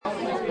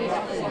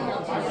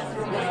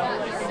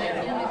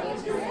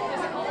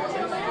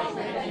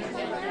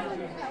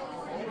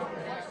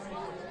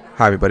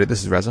Hi, everybody.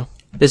 This is Reza.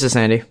 This is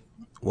Sandy.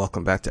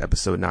 Welcome back to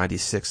episode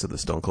 96 of the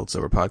StoneCold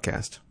Sober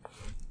Podcast.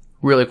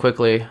 Really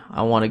quickly,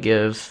 I want to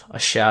give a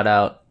shout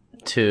out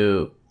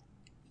to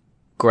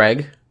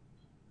Greg,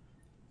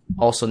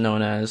 also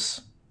known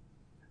as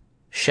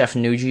Chef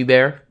Nuji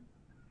Bear,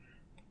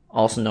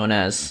 also known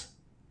as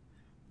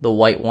the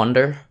White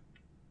Wonder,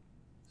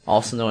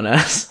 also known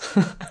as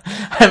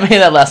I made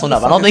that last one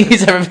up. I don't think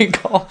he's ever been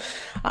called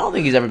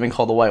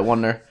the White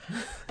Wonder.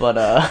 But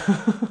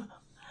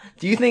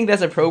do you think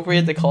that's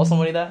appropriate to call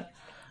somebody that?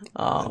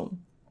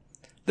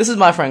 This is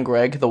my friend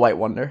Greg, the White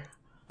Wonder.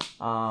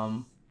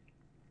 What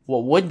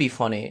would be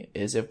funny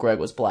is if Greg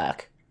was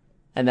black,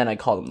 and then I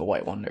called him the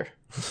White Wonder.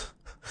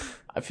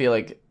 I feel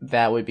like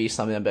that would be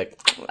something I'd be like,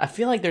 I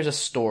feel like there's a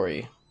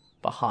story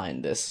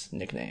behind this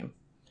nickname.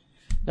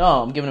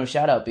 No, I'm giving him a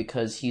shout out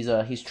because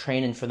he's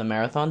training for the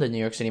marathon, the New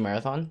York City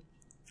Marathon.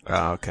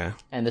 Oh, okay.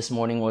 And this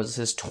morning was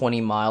his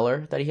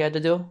 20-miler that he had to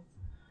do.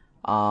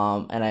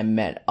 And I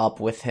met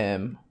up with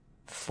him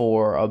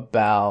for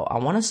about, I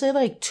want to say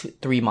like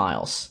 3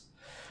 miles.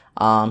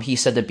 He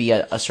said to be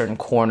at a certain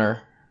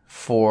corner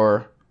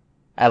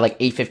at like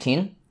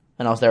 8:15,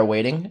 and I was there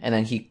waiting. And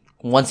then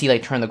once he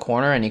like turned the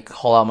corner and he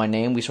called out my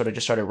name, we sort of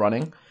just started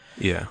running.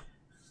 Yeah.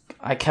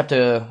 I kept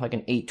an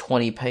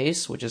 8:20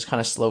 pace, which is kind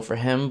of slow for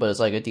him, but it's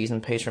like a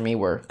decent pace for me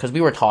because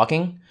we were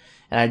talking,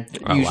 and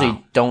I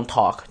usually don't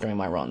talk during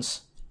my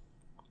runs.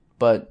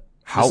 But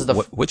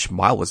which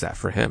mile was that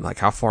for him? Like,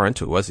 how far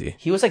into it was he?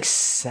 He was like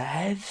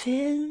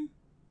 7.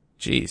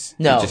 Jeez.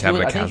 No, just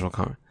having a casual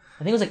conversation.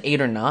 I think it was like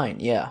 8 or 9.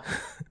 Yeah.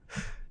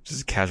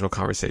 Just a casual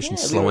conversation,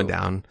 Yeah, slowing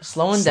down.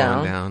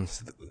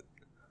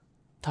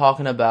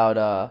 Talking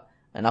about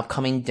an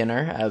upcoming dinner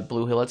at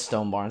Blue Hill at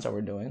Stone Barns that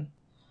we're doing.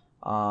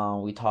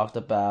 We talked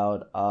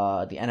about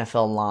the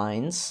NFL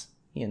lines,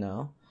 you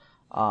know.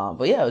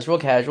 But yeah, it was real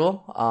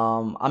casual.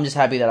 I'm just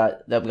happy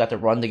that we got to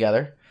run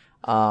together.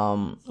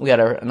 We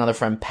had another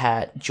friend,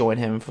 Pat, join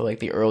him for like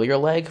the earlier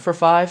leg for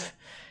 5.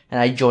 And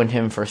I joined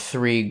him for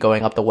 3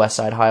 going up the West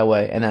Side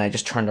Highway. And then I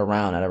just turned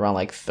around at around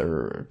like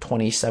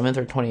 27th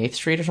or 28th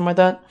Street or something like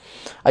that.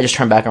 I just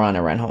turned back around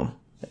and ran home.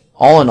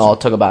 All in all,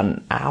 it took about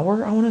an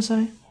hour, I want to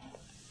say.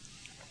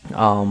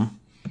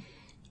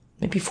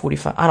 Maybe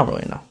 45. I don't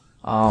really know.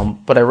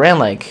 But I ran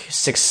like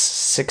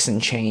 6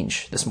 and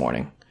change this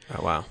morning.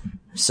 Oh, wow.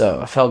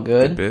 So I felt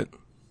good. Good bit.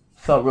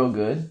 Felt real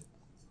good.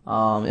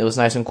 It was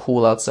nice and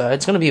cool outside.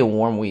 It's going to be a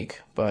warm week,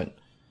 but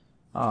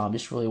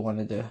just really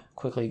wanted to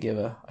quickly give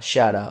a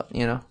shout out,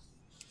 you know?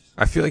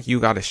 I feel like you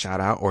got a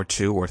shout out or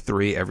 2 or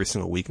 3 every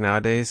single week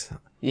nowadays.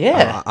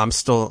 Yeah. I'm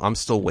still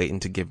waiting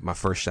to give my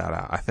first shout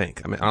out, I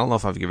think. I mean, I don't know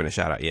if I've given a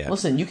shout out yet.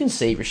 Listen, you can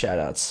save your shout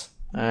outs,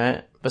 all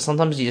right? But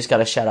sometimes you just got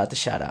to shout out the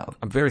shout out.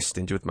 I'm very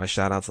stingy with my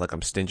shout outs. Like,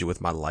 I'm stingy with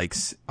my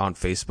likes on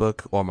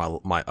Facebook or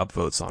my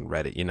upvotes on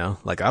Reddit, you know?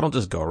 Like, I don't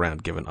just go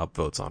around giving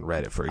upvotes on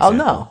Reddit, for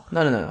example. Oh,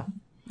 no.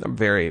 I'm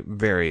very,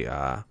 very,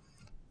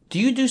 do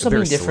you do something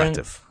very different?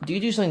 selective. Do you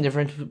do something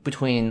different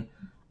between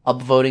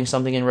upvoting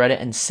something in Reddit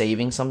and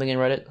saving something in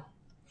Reddit?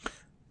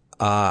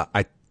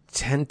 I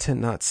tend to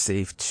not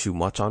save too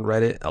much on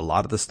Reddit. A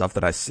lot of the stuff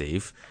that I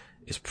save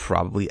is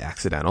probably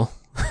accidental.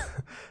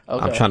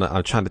 Okay.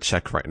 I'm trying to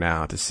check right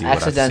now to see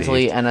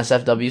accidentally what I've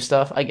saved. NSFW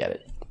stuff. I get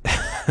it.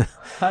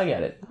 I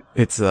get it.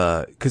 It's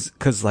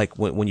cause like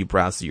when you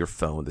browse to your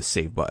phone, the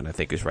save button I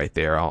think is right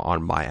there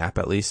on my app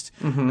at least.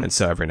 Mm-hmm. And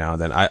so every now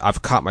and then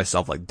I've caught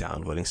myself like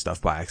downloading stuff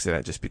by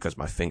accident just because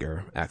my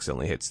finger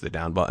accidentally hits the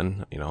down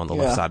button, you know, on the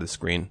left side of the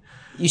screen.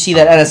 You see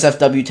that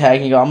NSFW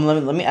tag and you go,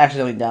 let me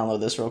accidentally download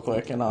this real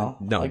quick and I'll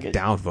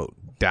downvote,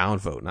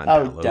 not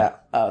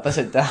download. That's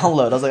a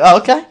download. I was like, oh,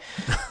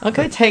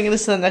 okay, taking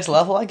this to the next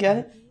level. I get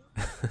it.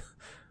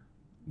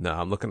 No,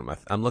 I'm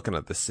looking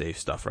at the save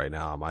stuff right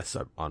now on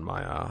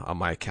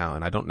my account,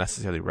 and I don't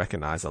necessarily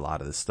recognize a lot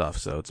of this stuff,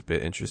 so it's a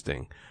bit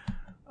interesting.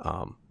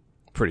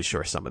 Pretty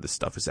sure some of this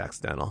stuff is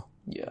accidental.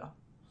 Yeah.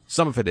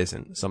 Some of it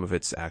isn't. Some of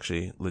it's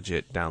actually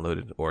legit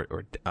downloaded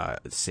or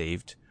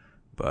saved,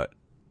 but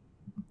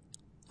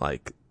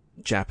like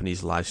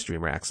Japanese live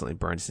streamer accidentally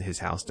burns his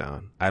house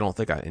down. I don't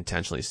think I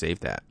intentionally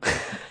saved that.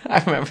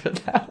 I remember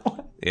that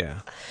one.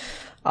 Yeah.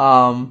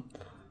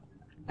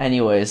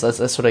 Anyways, let's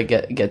sort of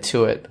get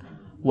to it.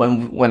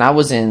 When I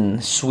was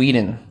in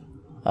Sweden,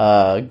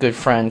 good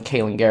friend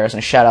Kaylin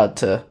Garrison, shout out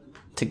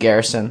to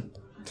Garrison.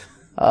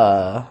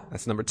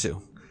 That's number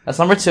 2. That's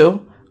number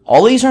 2.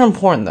 All these are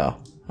important though.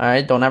 All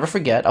right, don't ever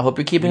forget. I hope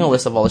you're keeping a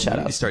list of all the shout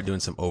outs. You start doing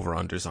some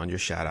over-unders on your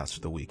shout outs for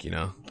the week, you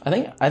know? I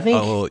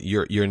think. Oh,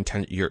 you'd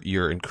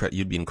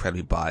be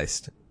incredibly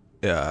biased,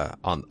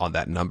 on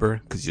that number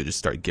because you'll just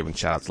start giving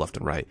shout outs left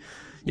and right.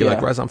 You're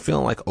like, Rez, I'm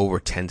feeling like over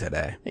 10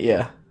 today.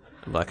 Yeah.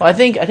 Like, well, I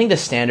think the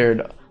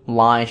standard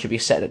line should be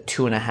set at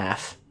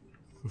 2.5.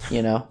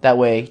 You know, that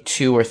way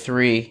 2 or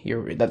 3,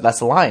 that's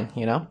the line.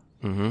 You know,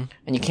 and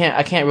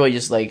I can't really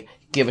just like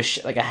give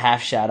a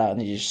half shout out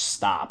and you just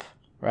stop,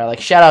 right?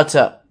 Like shout out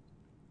to,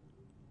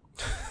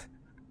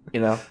 you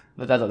know,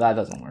 that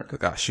doesn't work.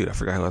 Oh, shoot, I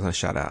forgot who I was going to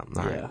shout out.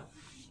 All right.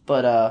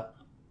 But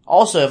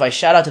also, if I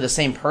shout out to the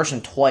same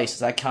person twice, does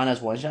that count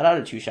as one shout out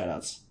or two shout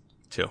outs?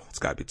 Two. It's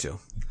got to be two.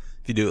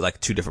 If you do it like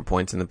 2 different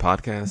points in the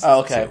podcast.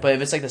 Oh, okay. But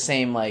if it's like the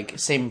same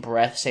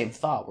breath, same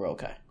thought, we're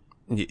okay.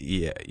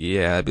 Yeah,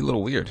 it'd be a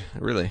little weird,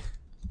 really.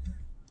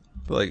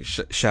 But like,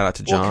 shout out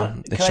to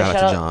John. Can shout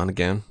out to John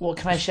again. Well,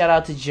 can I shout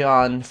out to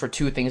John for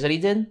 2 things that he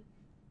did?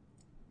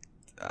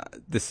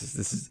 This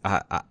is.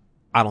 I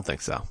don't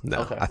think so.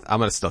 No, okay. I'm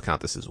gonna still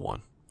count this as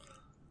 1.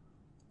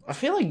 I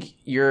feel like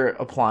you're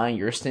applying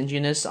your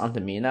stinginess onto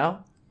me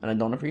now, and I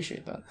don't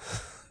appreciate that.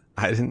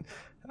 I didn't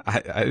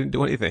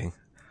do anything.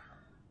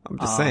 I'm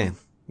just saying.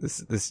 This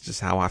is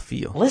just how I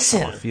feel.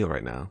 Listen, how I feel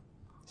right now.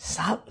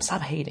 Stop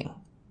hating.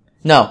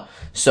 No,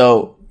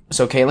 so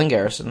Caitlin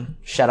Garrison.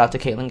 Shout out to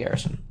Caitlin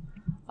Garrison.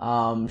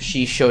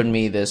 She showed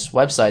me this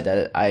website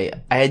that I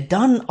had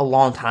done a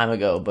long time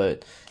ago,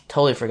 but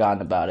totally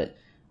forgotten about it.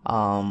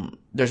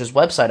 There's this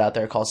website out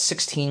there called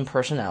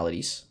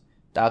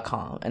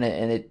 16personalities.com,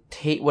 and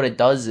what it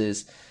does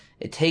is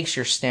it takes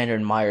your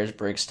standard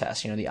Myers-Briggs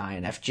test, the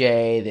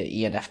INFJ,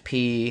 the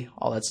ENFP,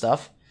 all that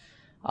stuff,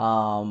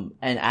 and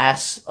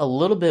asks a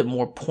little bit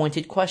more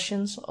pointed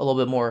questions, a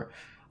little bit more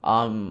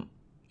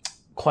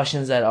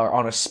questions that are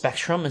on a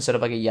spectrum instead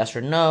of like a yes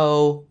or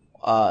no.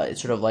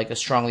 It's sort of like a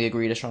strongly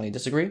agree to strongly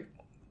disagree.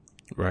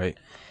 Right.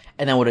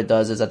 And then what it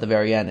does is at the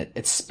very end,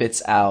 it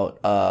spits out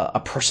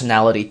a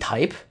personality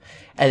type,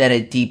 and then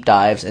it deep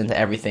dives into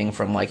everything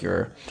from like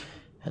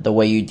the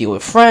way you deal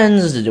with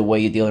friends, to the way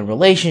you deal in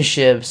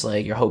relationships,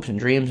 like your hopes and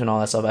dreams and all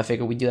that stuff. I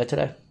figured we'd do that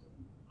today.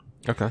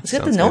 Okay. Let's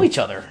get to know each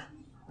other.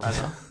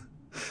 Reza.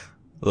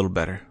 A little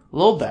better. A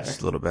little better.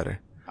 Just a little better.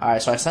 All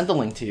right, so I sent the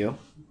link to you.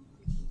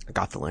 I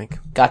got the link.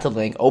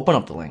 Open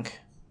up the link.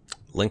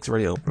 Link's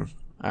already open.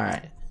 All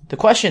right. The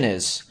question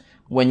is,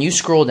 when you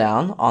scroll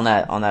down on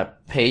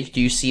that page,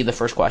 do you see the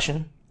first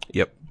question?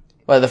 Yep.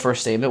 Or the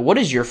first statement? What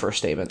is your first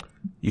statement?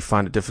 You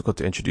find it difficult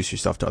to introduce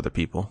yourself to other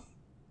people.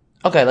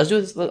 Okay, let's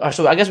do this.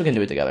 So I guess we can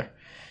do it together.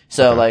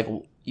 So like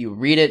you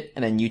read it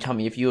and then you tell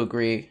me if you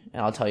agree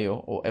and I'll tell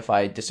you if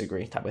I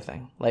disagree, type of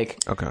thing. Like,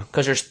 okay.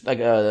 Because there's like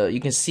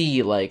you can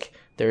see like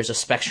there's a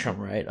spectrum,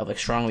 right, of like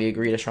strongly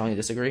agree to strongly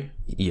disagree.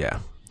 Yeah.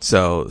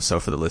 So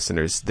for the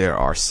listeners, there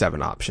are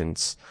 7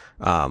 options.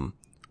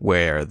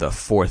 Where the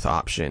 4th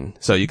option,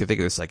 so you can think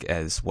of this like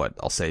as what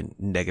I'll say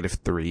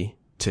 -3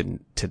 to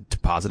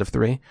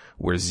 +3,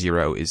 where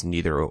 0 is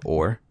neither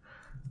or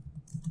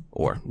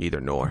neither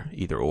nor,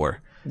 either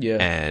or. Yeah.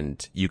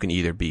 And you can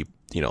either be,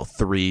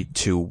 3,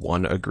 2,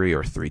 1 agree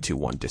or 3, 2,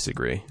 1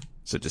 disagree.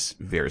 So just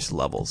various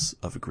levels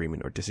of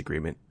agreement or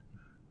disagreement.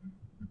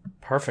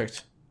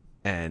 Perfect.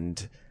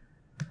 And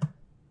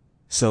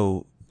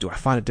so do I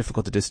find it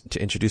difficult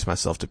to introduce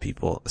myself to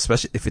people,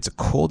 especially if it's a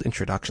cold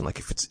introduction? Like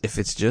if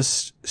it's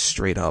just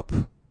straight up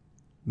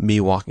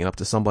me walking up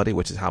to somebody,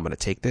 which is how I'm going to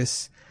take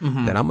this,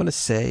 then I'm going to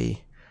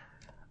say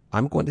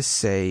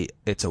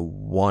it's a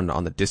 1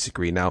 on the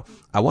disagree. Now,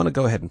 I want to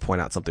go ahead and point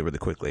out something really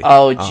quickly.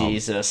 Oh,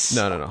 Jesus.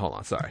 No, hold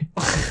on. Sorry.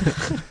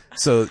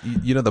 So,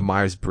 the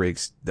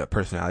Myers-Briggs, the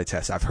personality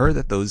test, I've heard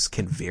that those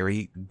can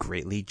vary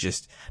greatly,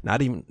 just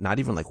not even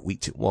like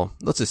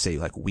let's just say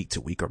like week to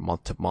week or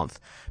month to month,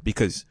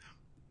 because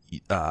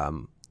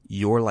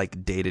your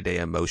like day-to-day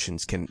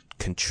emotions can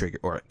trigger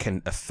or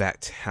can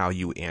affect how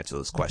you answer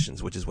those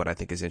questions, which is what I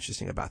think is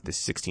interesting about this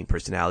 16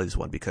 personalities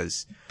one,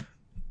 because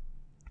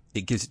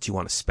it gives it to you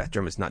on a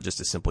spectrum. It's not just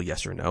a simple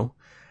yes or no.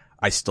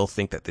 I still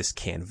think that this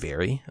can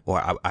vary,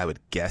 or I would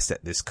guess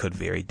that this could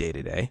vary day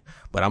to day,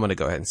 but I'm going to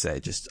go ahead and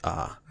say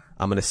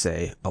I'm going to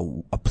say a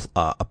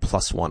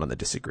 +1 on the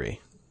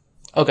disagree.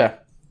 Okay.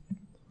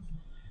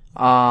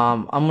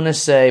 I'm going to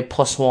say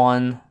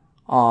 +1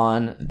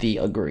 on the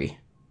agree.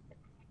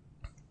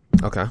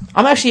 Okay.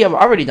 I've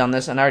already done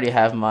this and I already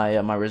have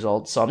my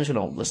results, so I'm just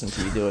going to listen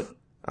to you do it.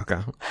 Okay.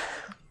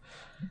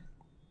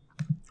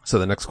 So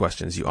the next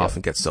question is, you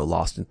often get so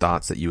lost in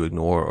thoughts that you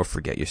ignore or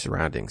forget your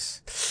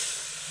surroundings.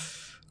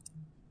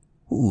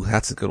 Ooh,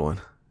 that's a good one.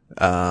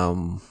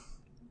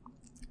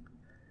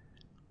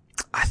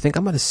 I think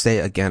I'm going to say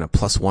again a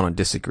 +1 on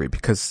disagree,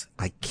 because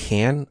I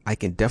can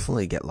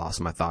definitely get lost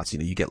in my thoughts.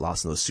 You get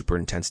lost in those super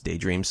intense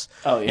daydreams.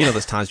 Oh yeah.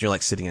 Those times you're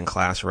like sitting in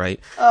class, right?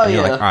 Oh and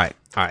you're yeah. like,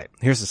 all right,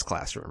 here's this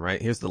classroom,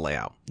 right? Here's the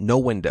layout. No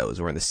windows.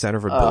 We're in the center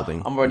of a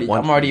building. I'm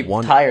already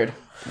tired.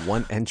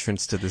 One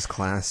entrance to this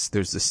class.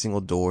 There's a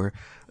single door,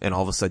 and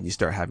all of a sudden you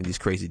start having these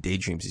crazy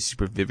daydreams, these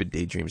super vivid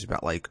daydreams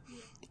about like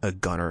a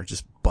gunner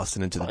just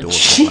busting into the door of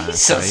the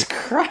class, Jesus right?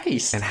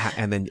 Christ.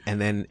 And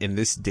then in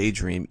this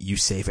daydream, you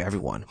save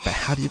everyone. But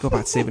how do you go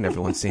about saving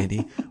everyone,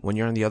 Sandy, when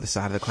you're on the other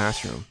side of the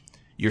classroom?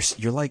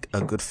 You're like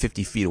a good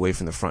 50 feet away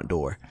from the front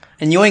door.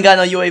 And you ain't got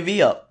no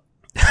UAV up.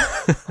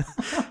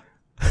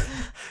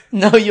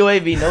 No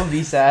UAV, no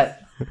VSAT.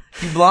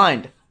 You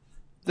blind.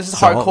 This is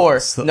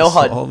hardcore. No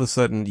HUD. So all of a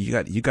sudden,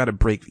 you got to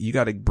break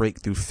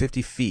through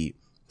 50 feet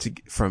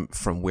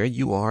from where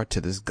you are to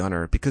this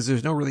gunner, because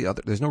there's no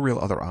real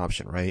other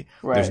option, right?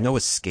 Right. There's no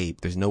escape.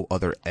 There's no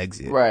other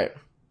exit. Right.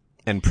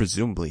 And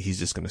presumably he's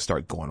just going to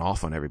start going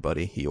off on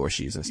everybody. He or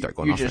she's going to start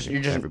going off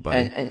on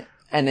everybody.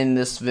 And in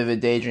this vivid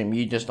daydream,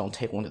 you just don't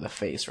take one to the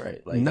face,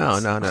 right? Like no.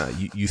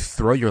 You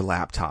throw your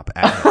laptop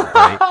at him,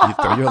 right?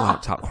 You throw your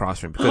laptop across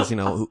from him because, you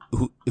know,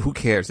 who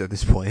cares at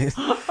this point?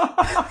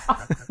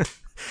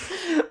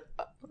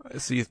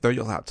 So you throw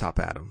your laptop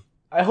at him.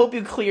 I hope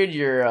you cleared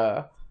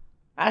your,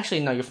 actually,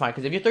 no, you're fine.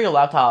 Because if you throw your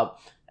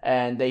laptop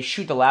and they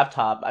shoot the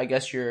laptop, I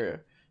guess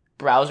your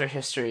browser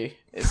history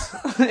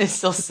is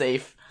still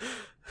safe.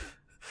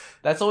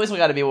 That's always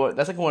got to be,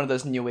 that's like one of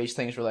those new age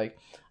things where like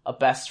a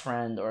best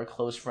friend or a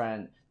close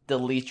friend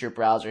deletes your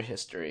browser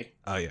history.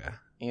 Oh, yeah.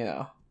 You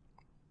know?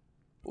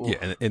 Oof. Yeah,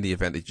 and in the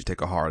event that you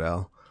take a hard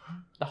L.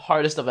 The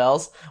hardest of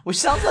L's, which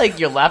sounds like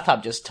your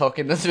laptop just took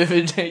in this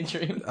vivid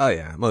daydream. Oh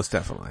yeah, most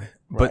definitely.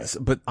 Right.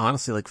 But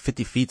honestly, like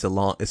 50 feet's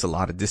it's a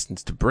lot of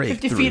distance to break.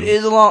 50 feet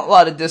is a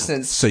lot of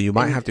distance. So you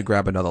might have to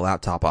grab another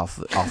laptop off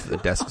the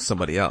desk of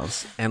somebody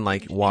else, and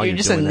like while you're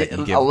just doing that,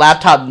 you give a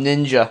laptop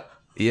ninja.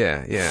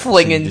 Yeah.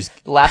 Flinging so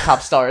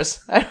laptop stars.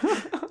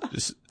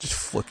 just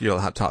flick your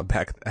laptop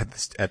back at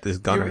this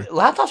gunner.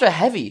 Laptops are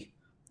heavy.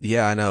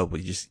 Yeah, I know,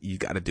 but you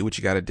got to do what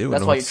you got to do.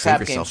 That's why you save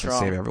trap game yourself and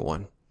save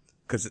everyone.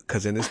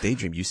 Because in this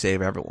daydream, you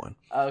save everyone.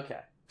 Okay.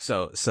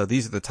 So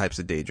these are the types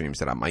of daydreams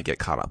that I might get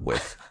caught up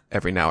with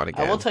every now and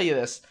again. I will tell you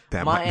this.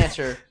 My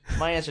answer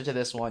to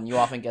this one, you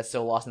often get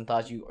so lost in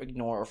thoughts you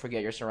ignore or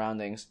forget your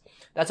surroundings.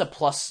 That's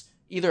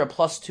either a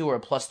 +2 or a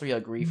 +3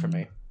 agree for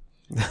me.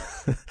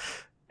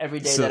 Every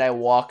day that I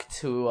walk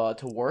to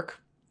work.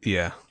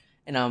 Yeah.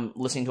 And I'm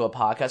listening to a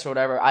podcast or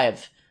whatever,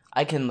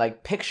 I can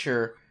like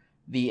picture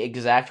the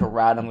exact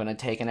route I'm going to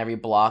take in every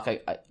block.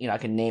 I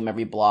can name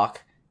every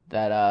block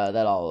that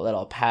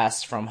I'll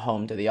pass from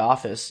home to the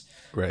office.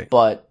 Right.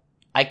 But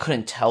I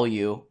couldn't tell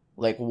you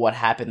like what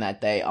happened that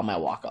day on my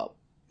walk up.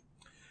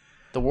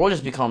 The world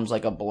just becomes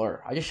like a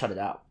blur. I just shut it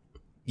out.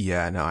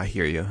 Yeah, no, I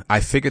hear you.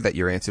 I figured that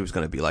your answer was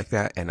going to be like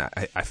that, and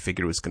I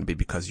figured it was going to be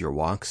because of your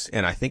walks.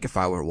 And I think if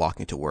I were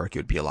walking to work, it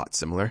would be a lot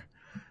similar.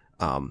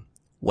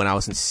 When I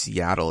was in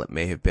Seattle, it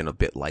may have been a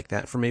bit like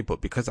that for me,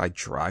 but because I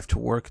drive to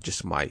work,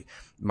 just my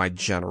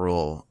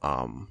general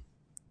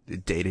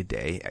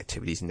day-to-day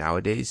activities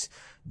nowadays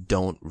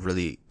don't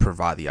really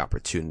provide the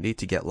opportunity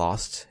to get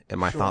lost in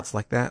my thoughts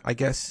like that, I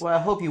guess. Well, I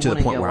hope you to the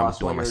wouldn't point get where I'm lost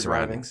doing while my you were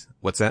surroundings. driving.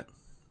 What's that?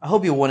 I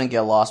hope you wouldn't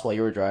get lost while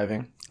you were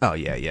driving. Oh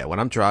yeah. When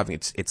I'm driving,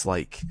 it's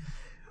like,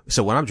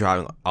 so when I'm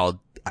driving,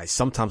 I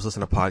sometimes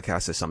listen to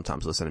podcasts, I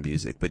sometimes listen to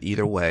music, but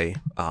either way,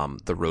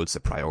 the road's the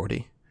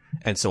priority.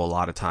 And so a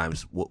lot of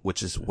times,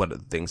 which is one of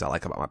the things I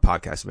like about my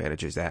podcast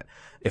manager, is that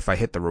if I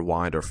hit the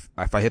rewind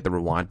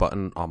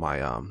button on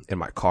my, in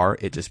my car,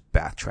 it just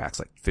backtracks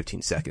like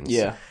 15 seconds.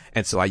 Yeah.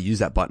 And so I use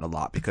that button a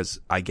lot because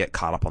I get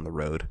caught up on the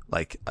road.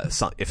 Like,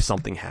 if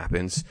something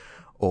happens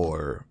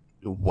or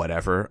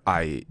whatever,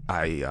 I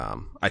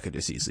could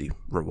just easily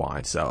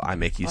rewind. So I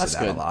make use of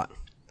that a lot.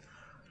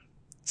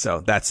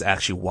 So that's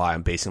actually why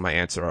I'm basing my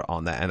answer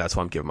on that. And that's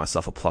why I'm giving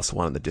myself a +1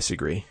 on the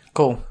disagree.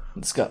 Cool.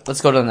 Let's go to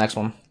the next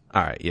one.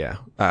 All right,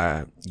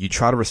 yeah. You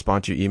try to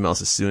respond to your emails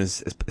as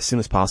soon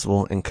as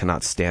possible and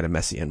cannot stand a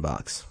messy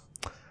inbox.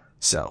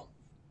 So,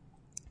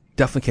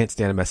 definitely can't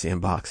stand a messy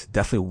inbox.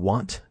 Definitely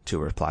want to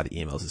reply to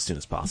emails as soon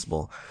as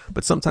possible.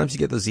 But sometimes you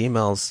get those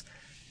emails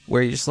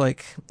where you're just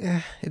like,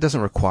 it doesn't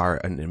require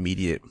an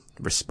immediate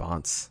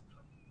response.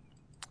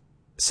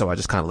 So I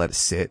just kind of let it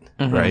sit,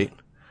 right?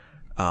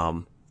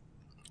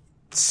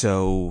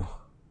 So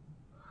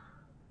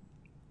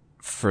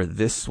for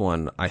this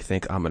one, I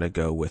think I'm going to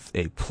go with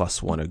a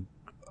 +1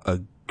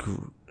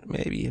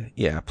 maybe.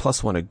 Yeah,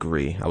 +1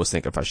 agree. I was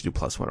thinking if I should do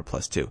 +1 or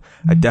 +2.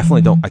 I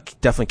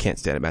definitely can't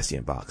stand a messy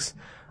inbox.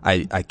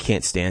 I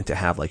can't stand to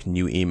have like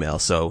new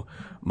emails. So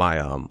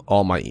my,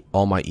 all my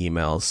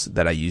emails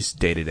that I use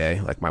day to day,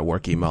 like my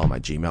work email, my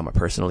Gmail, my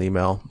personal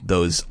email,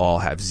 those all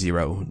have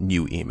 0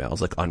 new emails,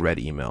 like unread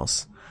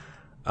emails.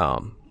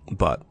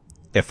 But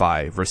if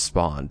I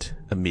respond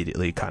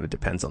immediately, it kind of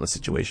depends on the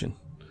situation.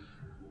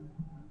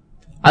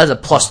 I was a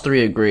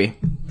 +3 agree.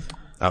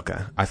 Okay.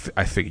 I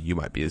figured you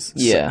might be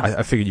Yeah.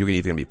 I figured you were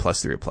either going to be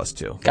 +3 or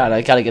 +2.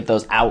 Gotta get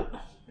those out.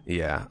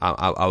 Yeah.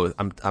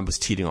 I was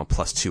teetering on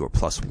 +2 or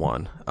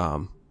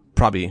 +1.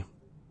 Probably,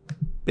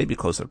 maybe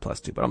closer to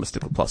 +2, but I'm going to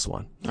stick with +1.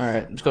 All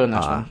right. Let's go to the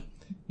next one.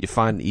 You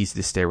find it easy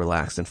to stay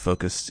relaxed and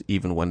focused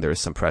even when there is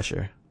some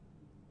pressure.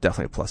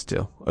 Definitely a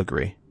 +2.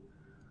 Agree.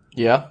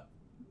 Yeah.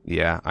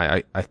 Yeah.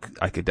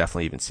 I could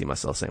definitely even see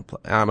myself saying,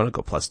 I'm going to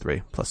go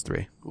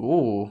 +3.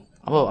 Ooh.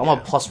 I'm a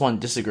 +1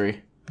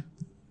 disagree.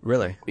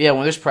 Really? Yeah,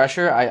 when there's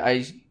pressure,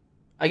 I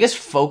guess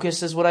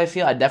focus is what I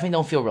feel. I definitely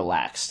don't feel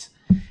relaxed.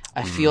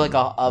 I feel like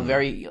a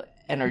very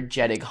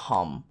energetic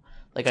hum.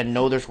 Like I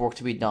know there's work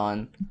to be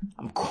done.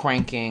 I'm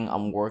cranking,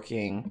 I'm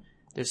working.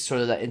 There's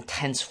sort of that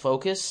intense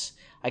focus.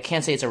 I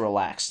can't say it's a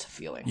relaxed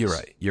feeling.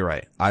 You're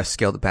right. I've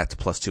scaled it back to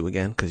 +2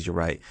 again because you're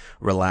right.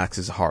 Relax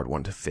is a hard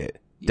one to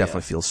fit.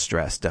 Definitely feel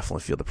stressed.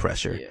 Definitely feel the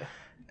pressure. Yeah.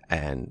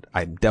 And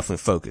I'm definitely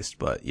focused,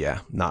 but yeah,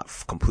 not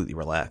completely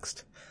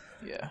relaxed.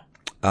 Yeah.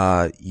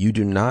 You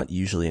do not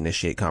usually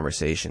initiate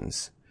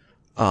conversations.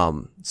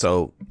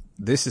 So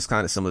this is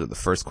kind of similar to the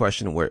first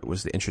question where it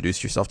was to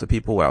introduce yourself to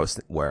people I'm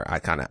just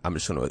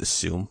going to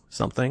assume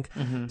something.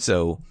 Mm-hmm.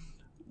 So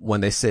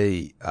when they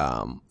say,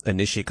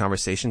 initiate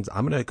conversations,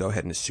 I'm going to go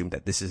ahead and assume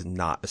that this is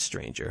not a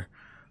stranger.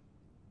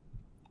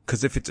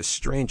 Cause if it's a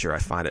stranger, I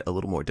find it a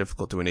little more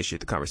difficult to initiate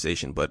the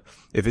conversation. But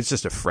if it's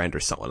just a friend or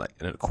someone like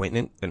an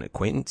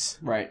acquaintance,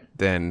 right.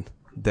 Then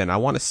I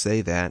want to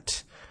say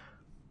that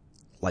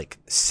like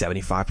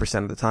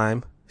 75% of the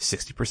time,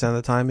 60% of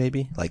the time,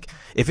 maybe. Like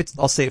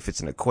I'll say if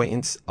it's an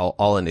acquaintance,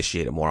 I'll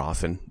initiate it more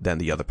often than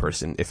the other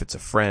person. If it's a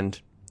friend,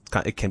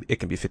 it can be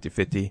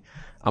 50-50.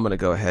 I'm going to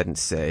go ahead and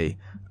say,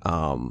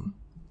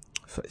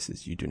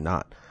 you do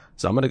not.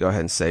 So I'm going to go ahead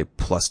and say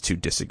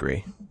 +2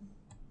 disagree.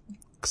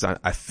 Cause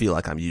I feel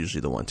like I'm usually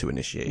the one to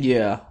initiate.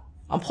 Yeah.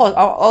 I'll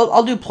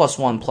do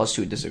 +1,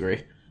 +2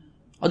 disagree.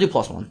 I'll do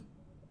 +1.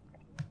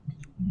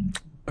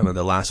 And then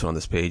the last one on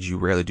this page, you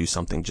rarely do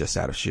something just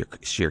out of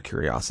sheer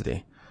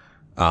curiosity.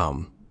 Yeah,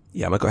 I'm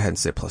gonna go ahead and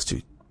say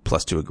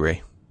 +2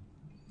 agree.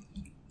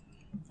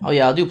 Oh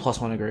yeah, I'll do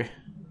 +1 agree.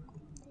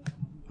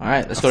 All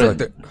right, let's go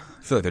to.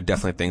 I feel like there are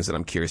definitely things that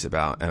I'm curious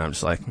about, and I'm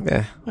just like,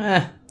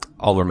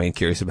 I'll remain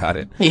curious about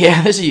it.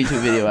 Yeah, there's a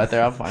YouTube video out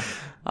there. I'm fine.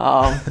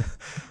 All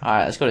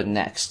right, let's go to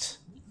next.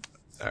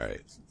 All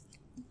right.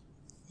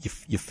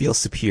 You feel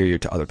superior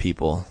to other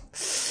people.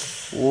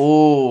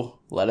 Ooh,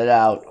 let it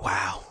out.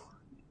 Wow.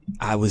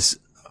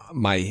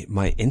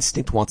 My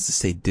instinct wants to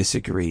say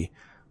disagree,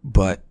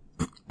 but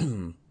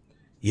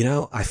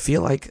I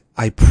feel like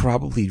I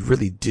probably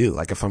really do.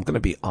 Like if I'm going to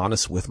be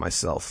honest with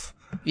myself.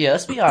 Yeah,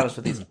 let's be honest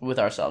with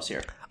ourselves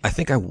here. I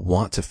think I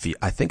want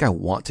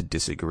to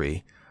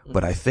disagree,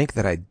 but I think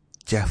that I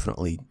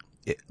definitely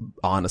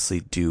honestly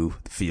do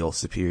feel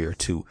superior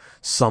to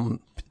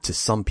some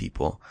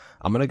people.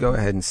 I'm going to go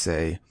ahead and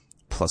say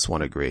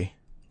 +1 agree.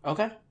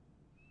 Okay.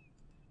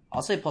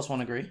 I'll say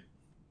 +1 agree.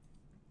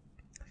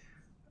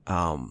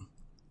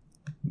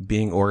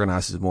 Being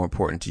organized is more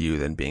important to you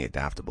than being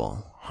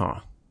adaptable.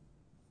 Huh.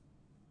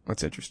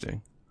 That's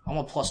interesting. I'm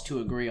a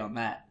 +2 agree on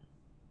that.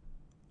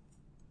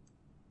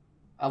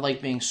 I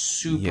like being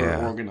super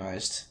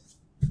organized.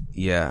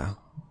 Yeah.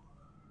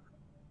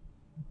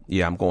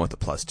 Yeah, I'm going with the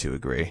 +2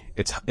 agree.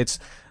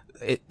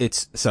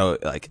 It's so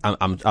like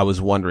I was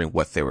wondering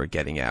what they were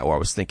getting at, or I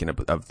was thinking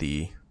of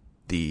the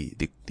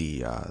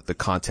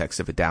context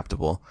of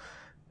adaptable,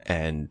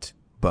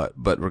 but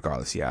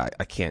regardless, yeah,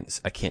 I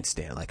can't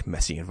stand like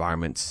messy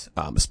environments,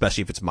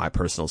 especially if it's my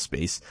personal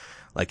space.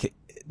 Like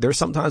there's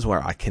some times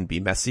where I can be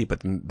messy, but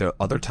then there are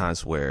other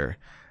times where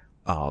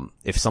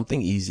if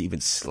something is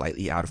even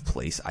slightly out of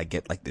place, I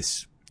get like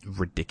this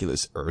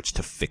ridiculous urge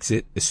to fix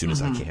it as soon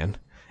as I can,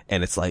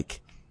 and it's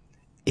like.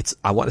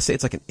 I want to say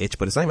it's like an itch,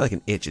 but it's not even like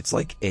an itch. It's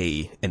like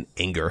an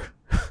anger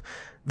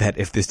that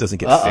if this doesn't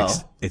get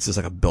fixed, it's just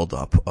like a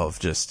buildup of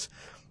just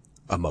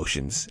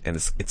emotions, and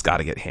it's got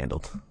to get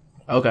handled.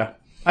 Okay.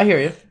 I hear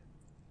you.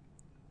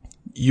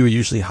 You are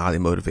usually highly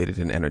motivated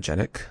and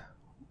energetic.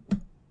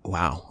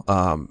 Wow.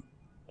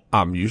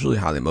 I'm usually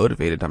highly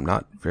motivated. I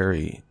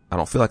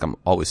don't feel like I'm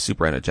always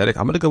super energetic.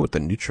 I'm going to go with the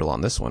neutral on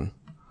this one.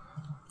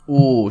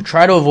 Ooh,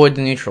 try to avoid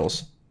the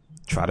neutrals.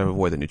 Try to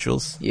avoid the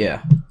neutrals?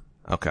 Yeah.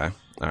 Okay.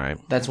 All right.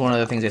 That's one of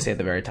the things they say at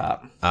the very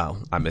top.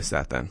 Oh, I missed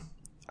that then.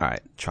 All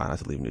right. Try not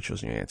to leave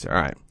neutrals in your answer.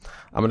 All right.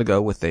 I'm going to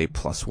go with a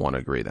 +1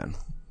 agree then.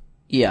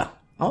 Yeah.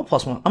 I'm a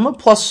 +1. I'm a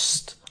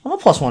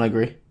 +1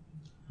 agree.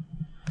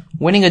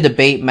 Winning a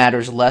debate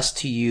matters less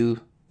to you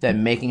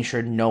than making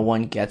sure no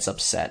one gets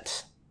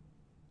upset.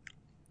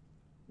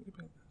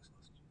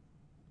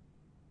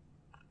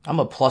 I'm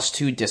a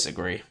 +2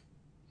 disagree.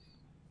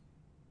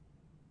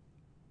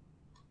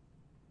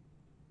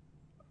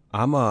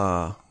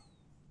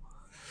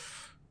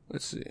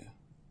 Let's see.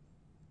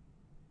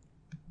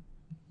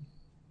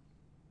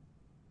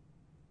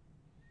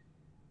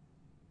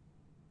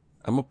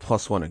 I'm a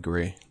 +1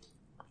 agree.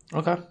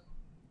 Okay.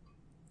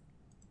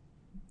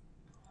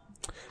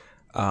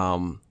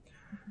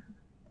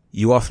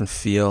 You often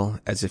feel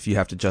as if you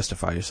have to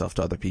justify yourself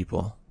to other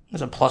people.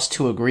 That's a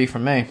 +2 agree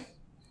from me. I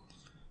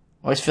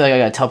always feel like I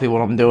gotta tell people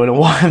what I'm doing and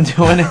why I'm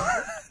doing it.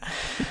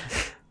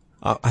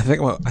 I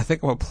think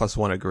I'm a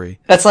 +1 agree.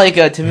 That's like,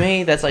 to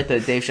me, that's like the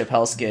Dave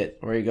Chappelle skit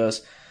where he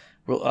goes,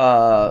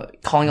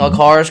 calling all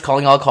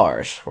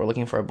cars. We're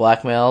looking for a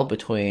black male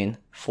between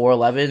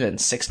 4'11" and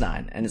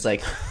 6'9". And it's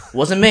like,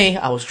 wasn't me.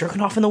 I was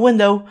jerking off in the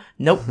window.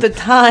 Nope, the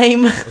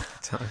time.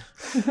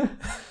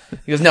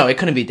 He goes, no, it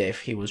couldn't be Dave.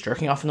 He was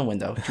jerking off in the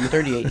window.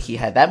 2:38. He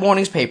had that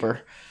morning's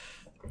paper.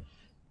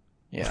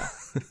 Yeah.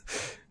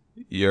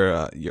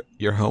 Your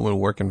home and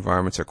work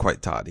environments are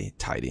quite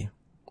tidy.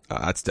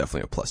 That's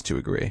definitely a +2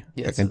 agree.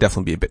 Yeah, it can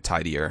definitely be a bit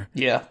tidier.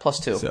 Yeah,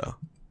 +2. So,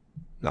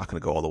 not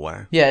going to go all the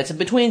way. Yeah, it's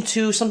between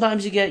 2.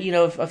 Sometimes you get,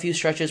 a few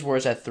stretches where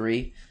it's at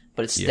 3,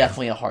 but it's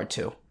definitely a hard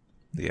 2.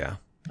 Yeah.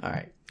 All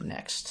right,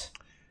 next.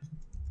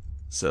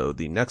 So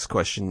the next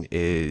question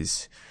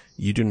is,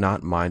 you do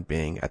not mind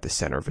being at the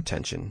center of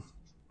attention.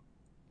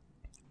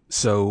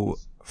 So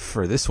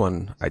for this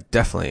one, I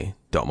definitely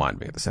don't mind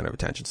being at the center of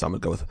attention. So I'm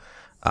going to go with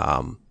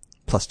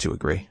 +2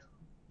 agree.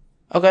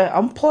 Okay,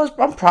 I'm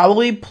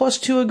probably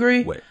 +2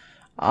 agree. Wait.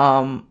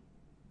 Um,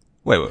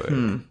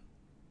 Wait.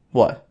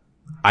 What?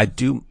 I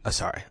do.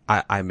 Sorry,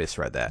 I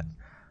misread that.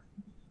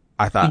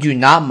 I thought You do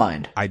not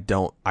mind. I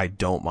don't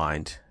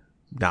mind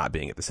not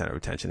being at the center of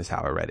attention. Is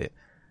how I read it.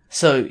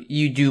 So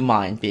you do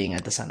mind being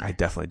at the center. I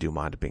definitely do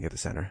mind being at the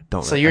center.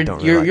 So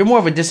you're more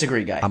of a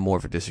disagree guy. I'm more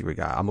of a disagree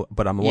guy.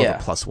 But I'm more of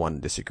a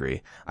 +1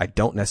 disagree. I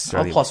don't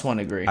necessarily. I'll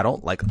 +1 agree. I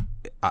don't like.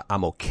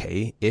 I'm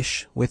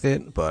okay-ish with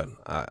it, but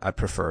I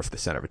prefer if the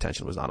center of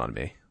attention was not on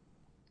me.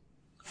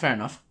 Fair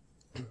enough.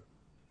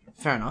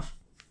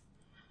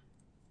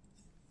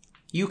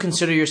 You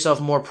consider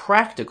yourself more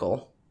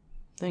practical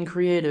than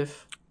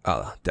creative.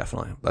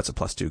 Definitely. That's a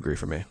 +2 agree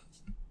for me.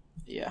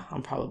 Yeah,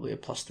 I'm probably a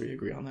 +3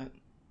 agree on that.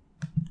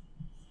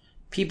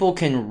 People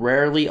can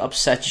rarely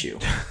upset you.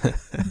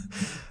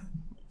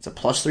 It's a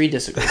 +3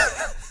 disagree.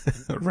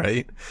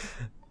 Right?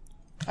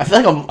 I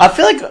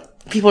feel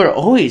like people are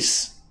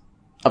always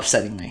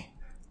upsetting me.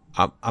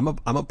 I'm a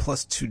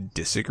 +2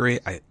 disagree.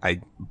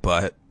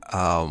 But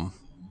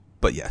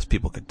yes,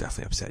 people could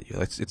definitely upset you.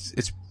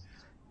 It's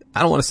I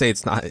don't want to say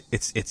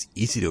it's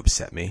easy to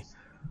upset me,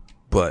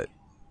 but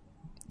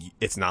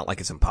it's not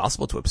like it's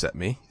impossible to upset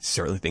me.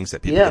 Certainly things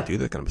that people can do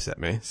that can upset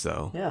me.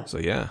 So yeah.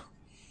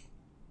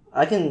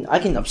 I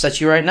can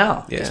upset you right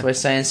now just Yeah. by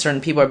saying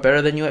certain people are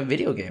better than you at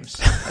video games,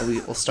 and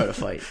we'll start a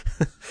fight.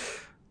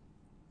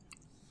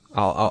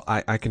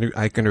 I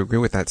can agree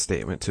with that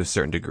statement to a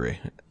certain degree.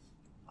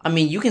 I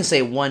mean, you can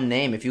say one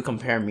name if you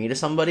compare me to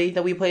somebody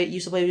that we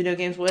used to play video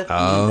games with. Oh,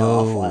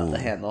 I'll fly off the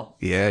handle.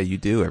 Yeah, you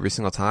do every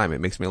single time.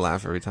 It makes me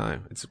laugh every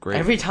time. It's great.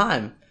 Every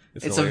time.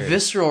 It's a hilarious.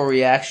 visceral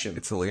reaction.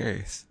 It's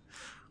hilarious.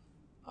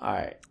 All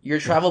right, your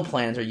travel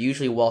plans are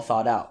usually well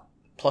thought out.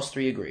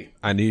 +3 agree.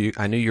 I knew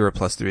you were a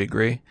 +3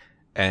 agree.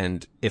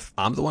 And if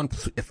I'm the one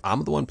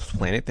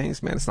planning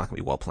things, man, it's not gonna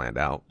be well planned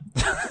out.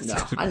 No,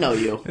 I know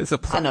you.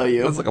 I know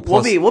you. It's like a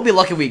plus, we'll be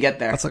lucky if we get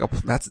there.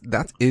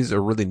 That is a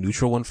really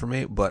neutral one for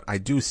me. But I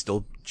do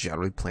still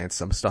generally plan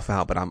some stuff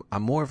out. But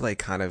I'm more of like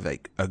kind of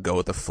like a go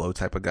with the flow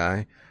type of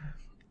guy.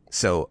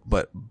 So,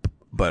 but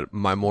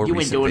my more you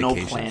recent ain't doing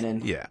vacations, no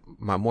planning. yeah,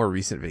 my more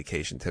recent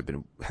vacations have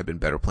been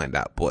better planned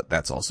out. But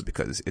that's also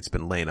because it's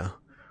been Lena,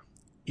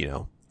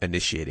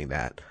 initiating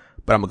that.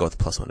 But I'm gonna go with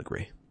the +1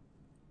 agree.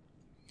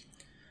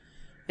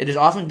 It is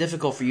often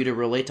difficult for you to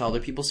relate to other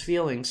people's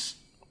feelings.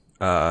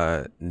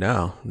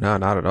 No,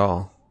 not at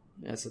all.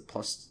 That's a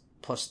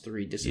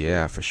 +3 disagree.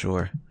 Yeah, for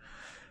sure.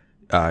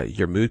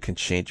 Your mood can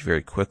change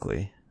very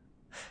quickly.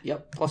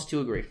 Yep,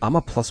 +2 agree. I'm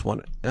a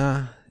 +1.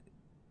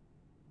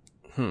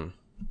 I'm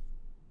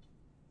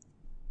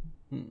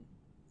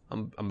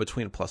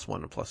between a +1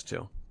 and a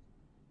 +2.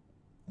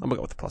 I'm gonna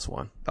go with the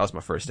 +1. That was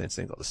my first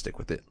instinct. I'll just stick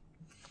with it.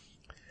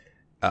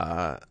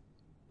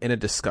 In a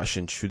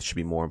discussion, truth should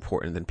be more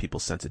important than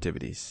people's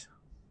sensitivities.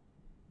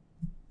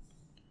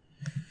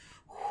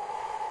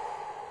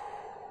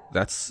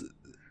 That's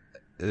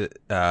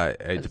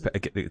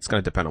it's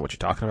going to depend on what you're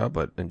talking about,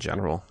 but in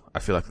general, I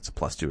feel like it's a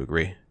 +2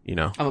 agree. I'm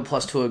a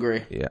 +2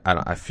 agree. Yeah,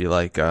 I feel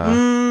like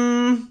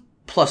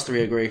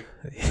 +3 agree.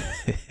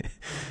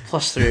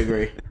 +3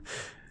 agree.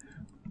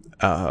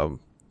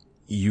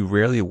 You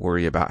rarely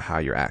worry about how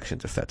your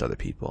actions affect other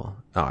people.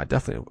 Oh, I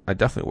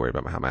definitely worry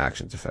about how my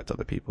actions affect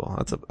other people.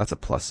 That's a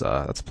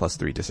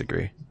 +3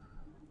 disagree.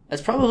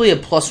 That's probably a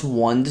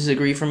 +1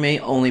 disagree for me,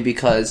 only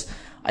because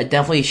I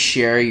definitely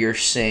share your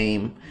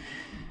same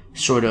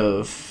sort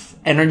of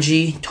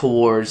energy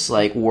towards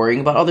like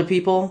worrying about other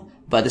people,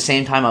 but at the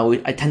same time,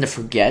 I tend to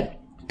forget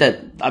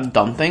that I've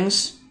done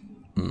things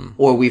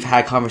or we've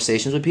had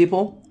conversations with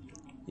people.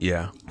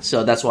 Yeah.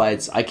 So that's why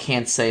I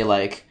can't say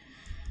like,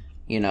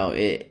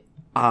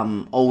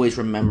 I'm always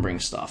remembering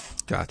stuff.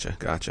 Gotcha.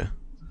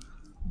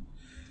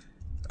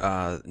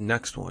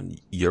 Next one.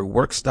 Your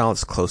work style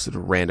is closer to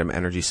random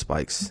energy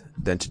spikes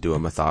than to do a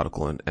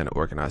methodical and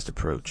organized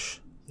approach.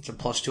 It's a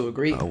 +2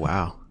 agree. Oh,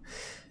 wow.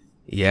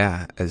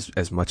 Yeah,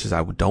 as much as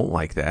I don't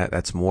like that,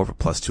 that's more of a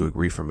 +2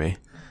 agree for me.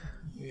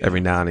 Yeah. Every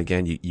now and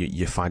again,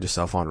 you find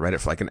yourself on Reddit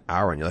for like an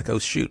hour and you're like, oh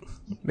shoot,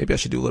 maybe I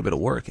should do a little bit of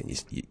work. And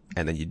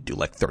then you do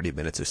like 30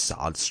 minutes of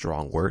solid,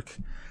 strong work.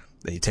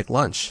 Then you take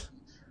lunch,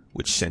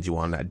 which sends you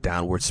on that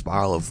downward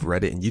spiral of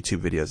Reddit and YouTube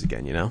videos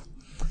again,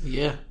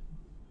 Yeah.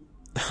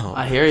 Oh,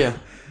 I hear you.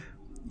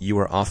 You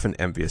are often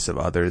envious of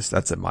others.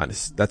 That's a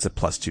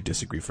 +2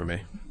 disagree for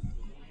me.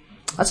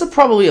 That's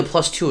probably a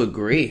 +2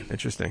 agree.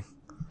 Interesting.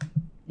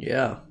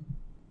 Yeah.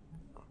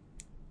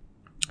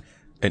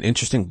 An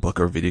interesting book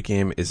or video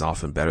game is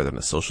often better than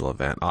a social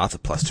event. Oh, that's a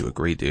 +2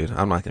 agree, dude.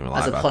 I'm not gonna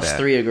lie about that. That's a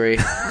 +3 agree.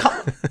 How's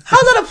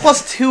that a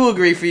 +2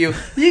 agree for you?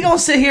 You gonna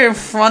sit here in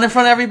front of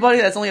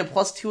everybody? That's only a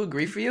 +2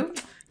 agree for you?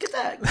 Get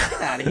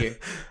out of here.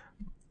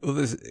 Well,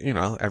 there's,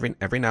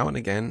 every now and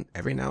again,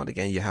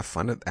 you have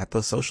fun at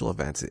those social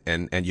events,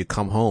 and you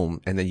come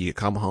home, and then you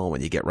come home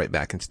and you get right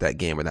back into that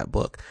game or that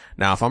book.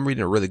 Now, if I'm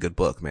reading a really good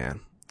book, man,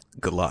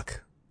 good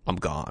luck. I'm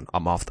gone.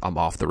 I'm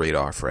off the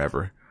radar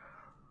forever.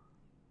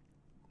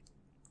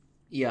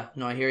 Yeah,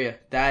 no, I hear you.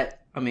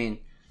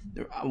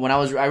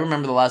 I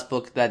remember the last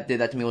book that did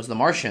that to me was The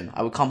Martian.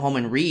 I would come home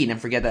and read and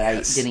forget that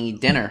I didn't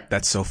eat dinner.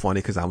 That's so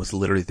funny because I was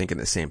literally thinking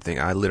the same thing.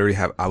 I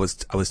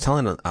was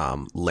telling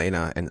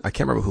Lena, and I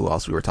can't remember who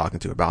else we were talking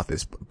to about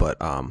this, but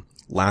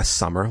last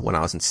summer when I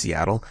was in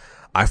Seattle,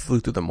 I flew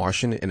through The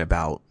Martian in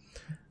about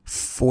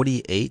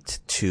 48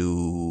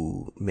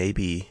 to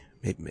maybe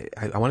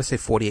I want to say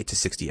 48 to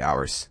 60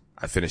 hours.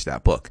 I finished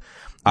that book.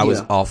 I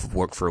was off of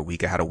work for a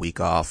week. I had a week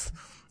off,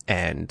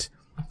 and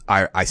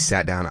I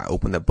sat down, I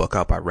opened the book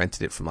up, I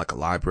rented it from like a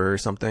library or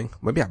something.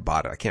 Maybe I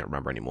bought it, I can't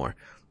remember anymore.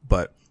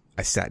 But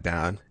I sat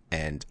down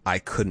and I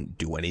couldn't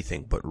do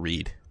anything but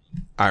read.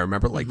 I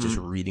remember like just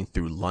reading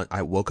through lunch.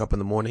 I woke up in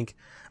the morning,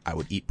 I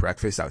would eat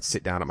breakfast, I would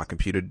sit down on my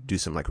computer to do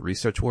some like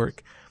research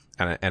work,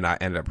 and I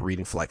ended up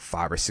reading for like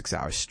 5 or 6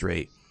 hours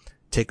straight.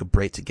 Take a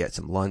break to get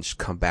some lunch,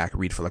 come back,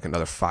 read for like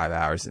another 5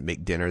 hours, and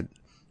make dinner,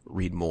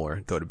 read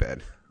more, go to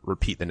bed,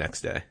 repeat the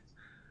next day.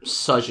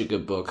 Such a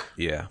good book.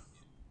 Yeah.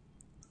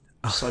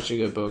 Such a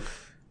good book.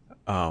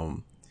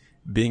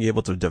 Being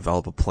able to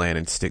develop a plan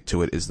and stick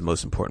to it is the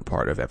most important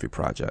part of every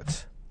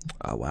project.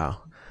 Oh,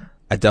 wow.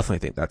 I definitely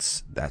think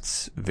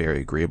that's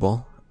very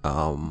agreeable.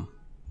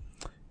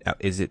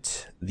 Is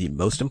it the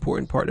most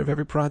important part of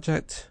every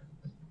project?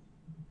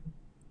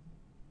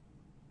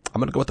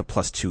 I'm going to go with the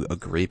 +2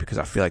 agree, because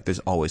I feel like there's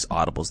always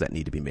audibles that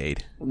need to be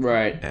made.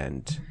 Right.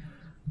 And,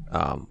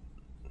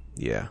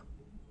 yeah.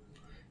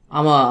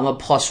 I'm a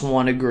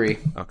 +1 agree.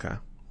 Okay.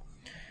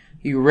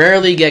 You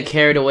rarely get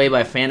carried away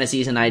by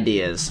fantasies and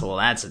ideas. Well,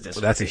 that's a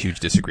disagree. Well, that's a huge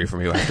disagree for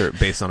me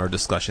based on our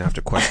discussion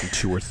after question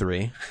 2 or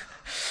 3.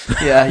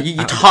 Yeah, you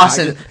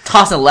tossing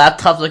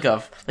laptops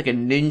like a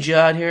ninja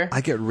out here.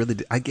 I get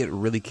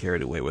really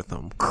carried away with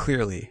them.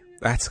 Clearly.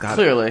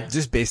 Clearly.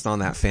 Just based on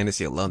that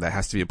fantasy alone, that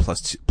has to be a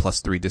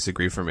 +3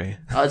 disagree for me.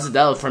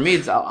 For me,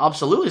 it's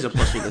absolutely a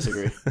 +3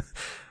 disagree.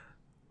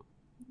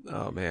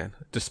 Oh man.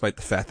 Despite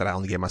the fact that I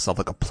only gave myself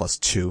like a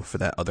 +2 for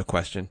that other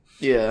question.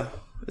 Yeah.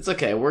 It's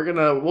okay.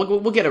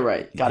 We'll get it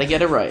right. Gotta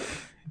get it right.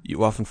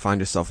 You often find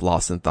yourself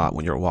lost in thought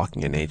when you're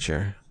walking in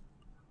nature.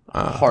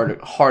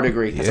 Hard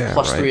agree. That's a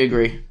 +3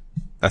 agree.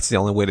 That's the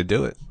only way to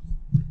do it.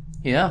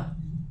 Yeah.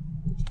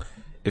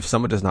 If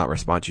someone does not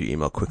respond to your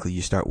email quickly,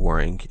 you start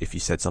worrying if you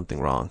said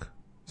something wrong.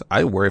 So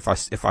I worry if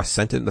I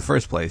sent it in the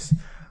first place.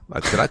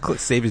 Like, did I click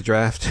save as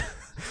draft?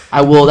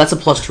 I will. That's a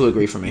 +2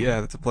 agree for me. Yeah,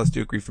 that's a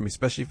 +2 agree for me,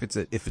 especially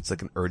if it's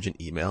like an urgent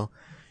email.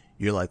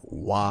 You're like,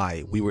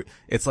 why?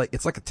 It's like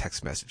a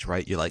text message,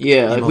 right? You're like,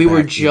 yeah, like we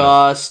were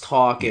just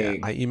talking.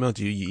 Yeah, I emailed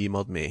you, you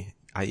emailed me.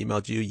 I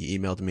emailed you, you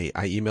emailed me.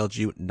 I emailed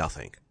you,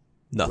 nothing.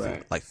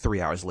 Right. Like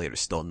 3 hours later,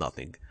 still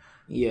nothing.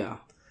 Yeah.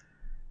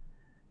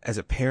 As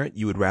a parent,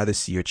 you would rather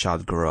see your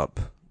child grow up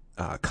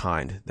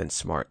kind than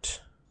smart.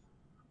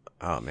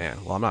 Oh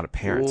man, well I'm not a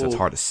parent, so it's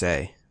hard to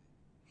say.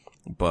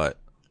 But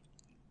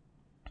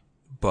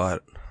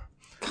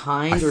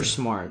kind or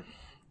smart?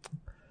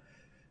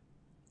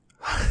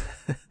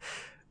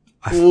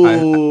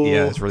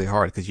 Yeah, it's really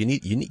hard because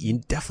you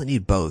definitely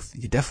need both.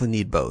 You definitely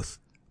need both.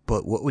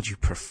 But what would you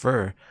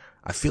prefer?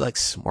 I feel like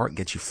smart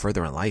gets you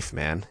further in life,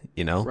 man.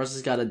 You know, Russ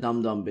has got a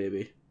dumb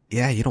baby.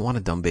 Yeah, you don't want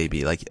a dumb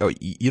baby. Like,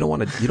 you don't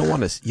want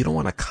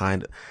a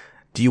kind.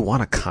 Do you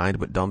want a kind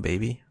but dumb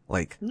baby?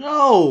 Like,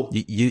 no.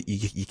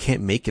 You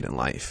can't make it in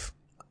life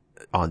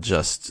on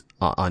just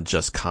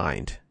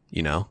kind.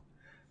 You know.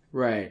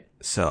 Right.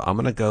 So I'm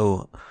gonna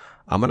go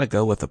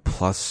with a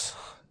plus.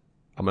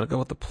 I'm gonna go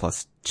with the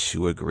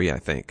 +2 agree, I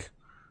think.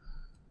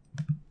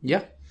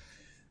 Yeah.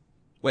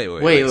 Wait.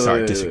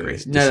 Sorry, disagree.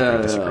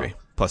 No. Disagree.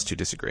 +2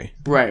 disagree.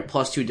 Right,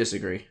 +2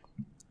 disagree.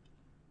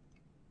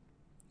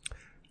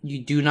 You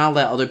do not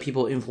let other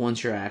people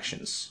influence your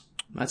actions.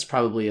 That's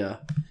probably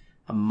a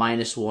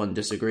 -1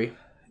 disagree.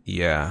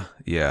 Yeah,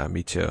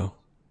 me too.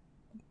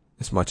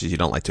 As much as you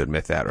don't like to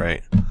admit that,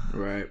 right?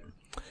 Right.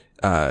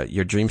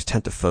 Your dreams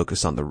tend to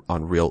focus on the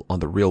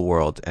real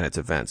world and its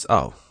events.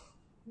 Oh,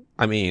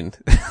 I mean.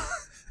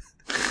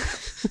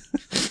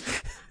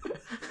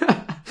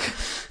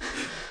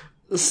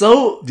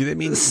 So do they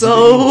mean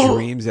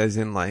dreams as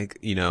in like,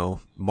 you know,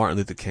 Martin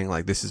Luther King,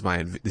 like this is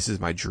my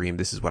dream,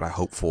 this is what I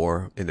hope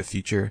for in the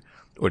future?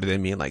 Or do they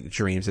mean like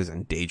dreams as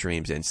in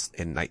daydreams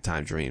and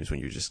nighttime dreams when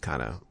you're just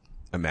kind of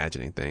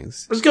imagining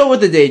things? Let's go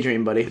with the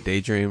daydream, buddy. The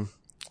daydream.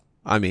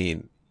 I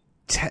mean,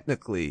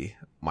 technically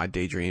my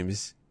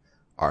daydreams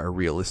are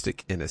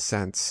realistic in a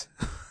sense.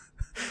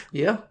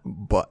 Yeah.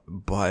 But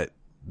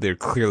they're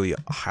clearly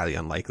highly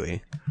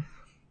unlikely.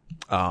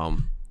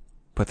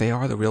 But they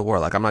are the real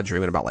world. Like, I'm not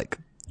dreaming about like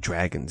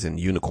dragons and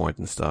unicorns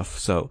and stuff.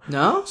 So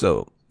no.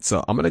 So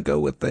I'm gonna go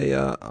with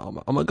the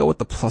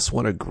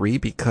 +1 agree,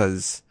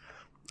 because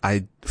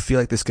I feel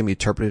like this can be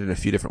interpreted in a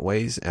few different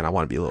ways, and I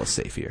want to be a little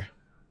safe here.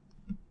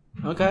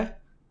 Okay,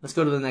 let's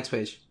go to the next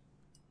page.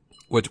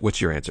 What's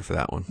your answer for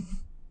that one?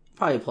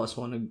 Probably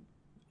 +1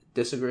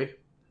 disagree.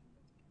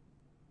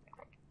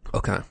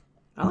 Okay.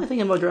 I like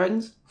thinking about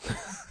dragons.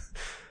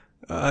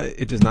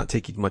 It does not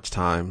take you much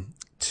time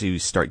to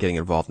start getting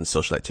involved in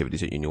social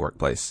activities at your new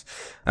workplace.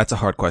 That's a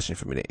hard question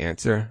for me to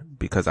answer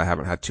because I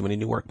haven't had too many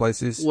new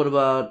workplaces. What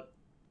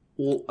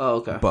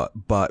okay.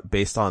 But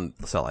based on,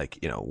 so like,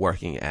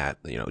 working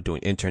at,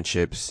 doing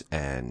internships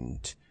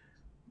and,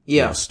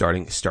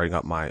 starting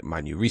up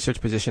my new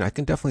research position, I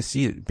can definitely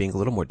see it being a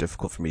little more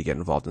difficult for me to get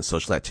involved in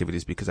social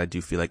activities, because I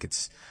do feel like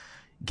it's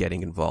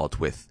getting involved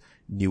with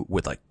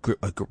a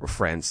group of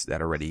friends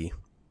that already,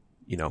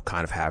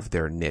 kind of have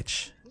their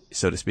niche,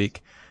 so to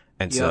speak.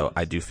 And so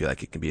I do feel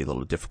like it can be a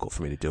little difficult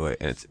for me to do it.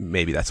 And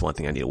maybe that's one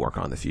thing I need to work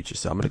on in the future.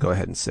 So I'm going to go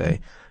ahead and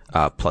say,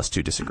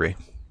 +2 disagree.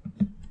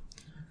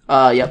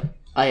 Yep.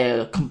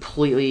 I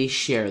completely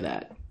share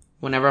that.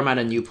 Whenever I'm at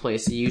a new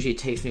place, it usually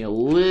takes me a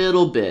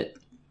little bit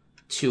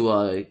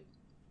to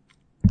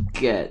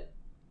get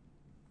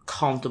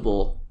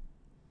comfortable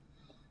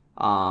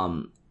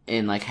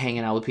in like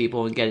hanging out with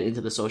people and get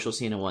into the social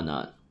scene and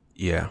whatnot.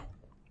 Yeah.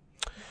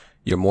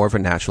 You're more of a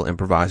natural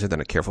improviser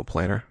than a careful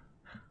planner.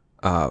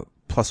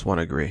 +1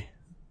 agree.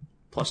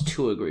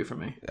 +2 agree for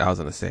me. I was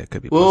going to say it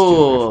could be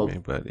 +2 agree for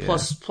me, but yeah.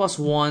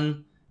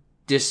 +1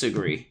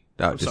 disagree.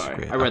 Oh,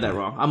 disagree. Sorry, I read that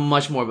wrong. I'm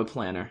much more of a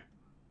planner.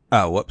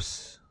 Oh,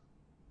 whoops.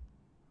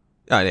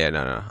 Oh, yeah,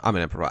 no. I'm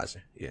an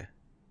improviser. Yeah.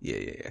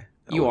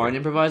 You are an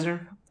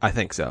improviser? I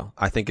think so.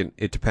 I think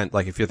it depends.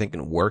 Like, if you're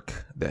thinking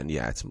work, then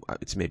yeah,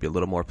 it's maybe a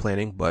little more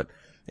planning, but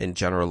in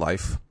general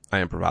life,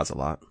 I improvise a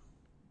lot.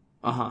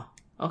 Uh-huh.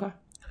 Okay.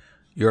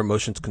 Your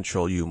emotions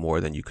control you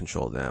more than you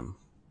control them.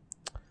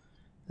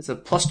 It's a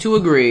 +2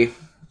 agree.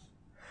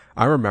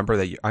 I remember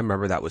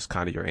that was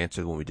kind of your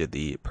answer when we did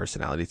the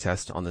personality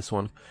test on this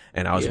one,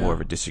 and I was more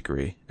of a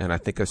disagree, and I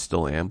think I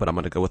still am, but I'm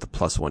going to go with a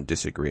 +1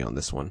 disagree on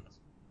this one.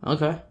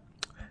 Okay.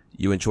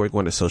 You enjoy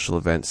going to social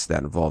events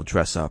that involve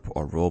dress up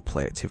or role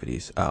play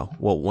activities. Oh,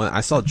 well, when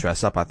I saw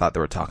dress up, I thought they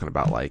were talking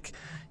about like,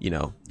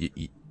 you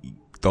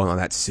throwing on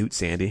that suit,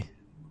 Sandy,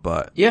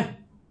 but yeah,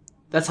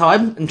 that's how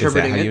I'm interpreting it. Is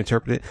that how you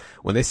interpret it?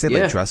 When they say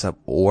like dress up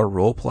or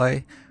role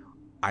play,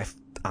 I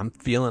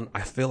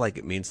feel like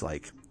it means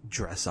like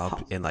dress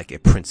up in like a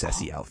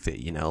princessy outfit,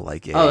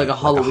 like a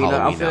Halloween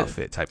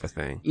outfit type of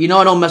thing. I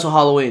don't mess with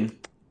Halloween.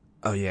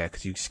 Oh yeah,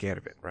 because you're scared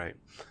of it, right?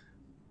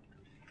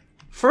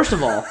 First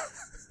of all,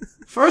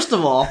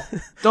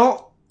 don't.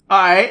 All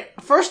right.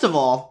 First of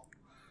all,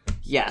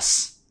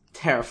 yes,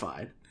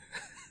 terrified.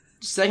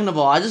 Second of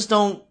all, I just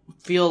don't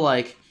feel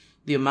like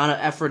the amount of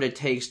effort it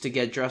takes to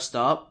get dressed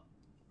up,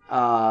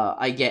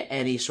 I get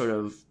any sort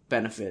of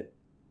benefit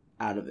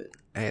out of it.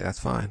 Hey, that's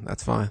fine.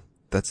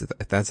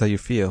 That's how you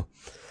feel.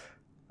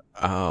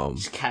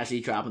 Just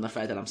casually dropping the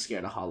fact that I'm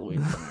scared of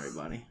Halloween from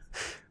everybody.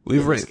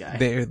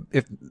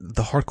 If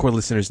the hardcore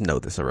listeners know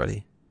this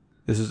already.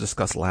 This was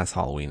discussed last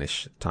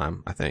Halloween-ish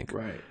time, I think.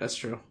 Right, that's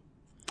true.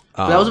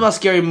 But that was about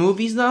scary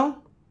movies,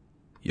 though?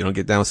 You don't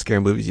get down with scary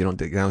movies? You don't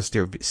get down with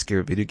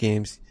scary video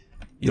games?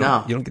 You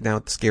don't get down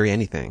with scary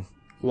anything.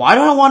 Why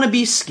do I want to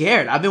be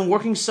scared? I've been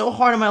working so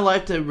hard in my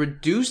life to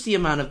reduce the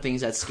amount of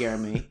things that scare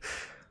me.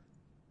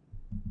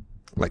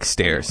 Like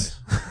stairs.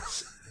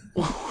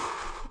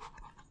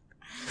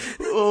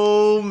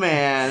 Oh,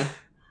 man.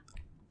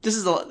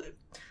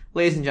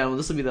 Ladies and gentlemen,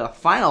 this will be the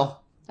final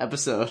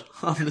episode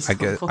of this. I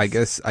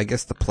guess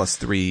the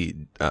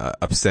 +3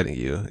 upsetting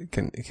you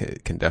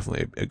can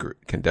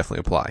definitely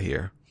apply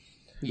here.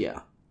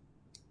 Yeah.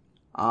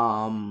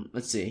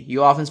 Let's see.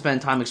 You often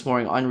spend time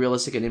exploring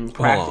unrealistic and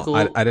impractical.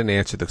 I didn't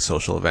answer the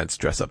social events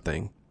dress up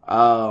thing.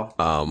 Oh.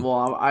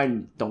 Well, I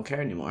don't care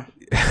anymore.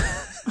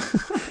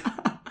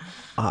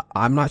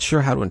 I'm not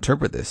sure how to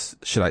interpret this.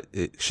 Should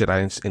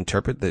I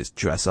interpret this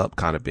dress up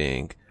kind of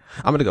being?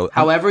 I'm gonna go.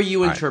 However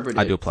you interpret it.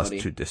 I do a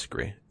 +2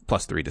 disagree.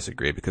 +3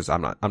 disagree, because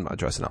I'm not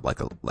dressing up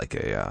like a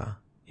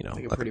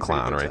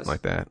clown or anything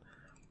like that.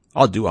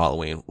 I'll do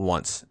Halloween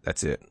once.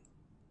 That's it.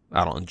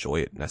 I don't enjoy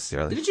it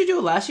necessarily. Didn't you do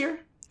it last year?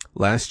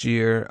 Last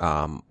year,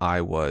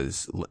 I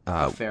was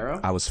Pharaoh.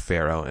 I was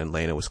Pharaoh, and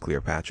Lena was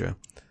Cleopatra.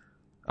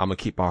 I'm gonna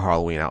keep our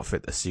Halloween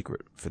outfit a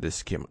secret for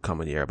this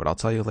coming year, but I'll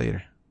tell you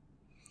later.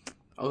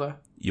 Okay.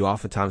 You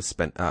often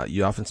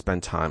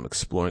spend time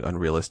exploring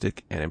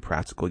unrealistic and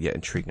impractical yet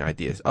intriguing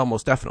ideas. Oh,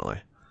 most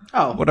definitely.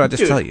 Oh, what did I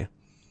just tell you?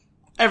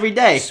 Every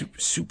day.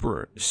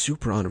 Super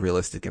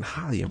unrealistic and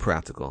highly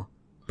impractical,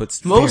 but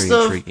very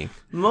intriguing.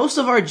 Most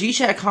of our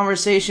G-Chat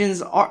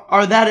conversations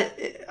are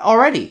that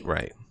already.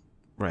 Right.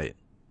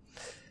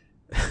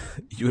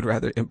 You would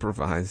rather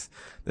improvise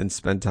than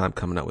spend time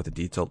coming up with a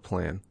detailed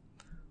plan.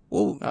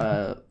 Well,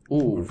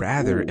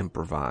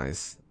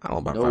 improvise. I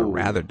don't know if I'd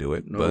rather do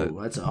it, but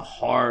that's a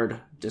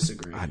hard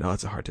disagree. I know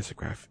it's a hard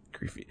disagree.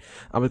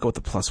 I'm gonna go with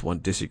the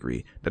 +1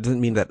 disagree. That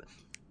doesn't mean that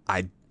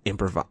I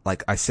improvise.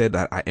 Like I said,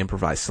 that I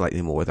improvise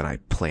slightly more than I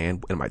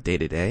plan in my day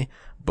to day,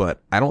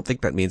 but I don't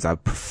think that means I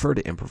prefer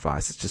to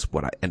improvise. It's just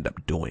what I end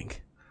up doing.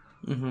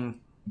 Mm-hmm.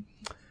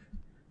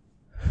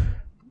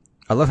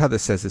 I love how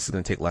this says this is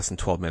going to take less than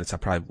 12 minutes.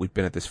 We've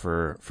been at this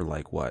for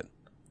like what,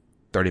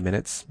 30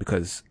 minutes,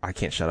 because I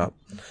can't shut up.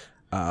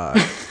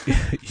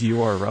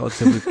 You are a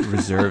relatively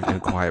reserved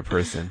and quiet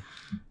person.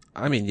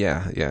 I mean,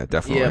 yeah,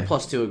 definitely. Yeah,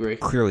 +2 agree.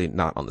 Clearly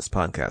not on this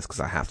podcast because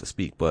I have to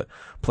speak, but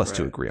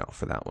 +2 agree on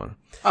for that one.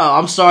 Oh,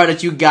 I'm sorry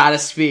that you gotta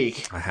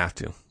speak. I have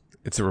to.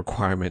 It's a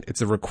requirement.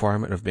 It's a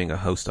requirement of being a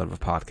host of a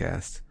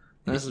podcast.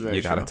 This is very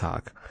You gotta true.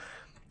 talk.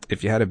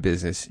 If you had a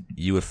business,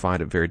 you would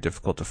find it very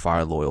difficult to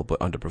fire loyal but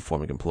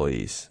underperforming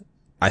employees.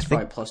 I think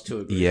Probably plus 2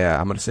 agree. Yeah,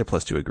 I'm gonna say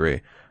 +2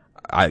 agree.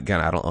 I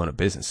don't own a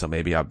business, so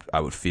maybe I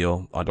would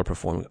feel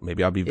underperforming.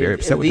 Maybe I'll be very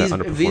upset with that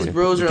underperforming. If these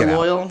bros are Get out.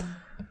 loyal,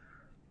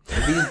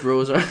 if these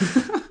bros are,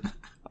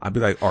 I'd be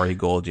like Ari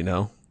Gold,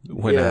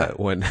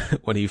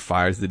 when he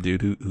fires the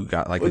dude who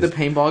got like with the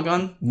paintball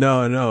gun.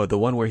 No, the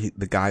one where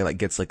the guy like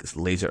gets like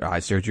laser eye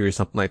surgery or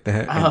something like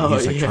that, and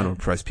he's like trying to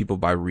impress people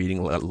by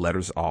reading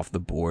letters off the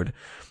board,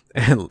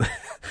 and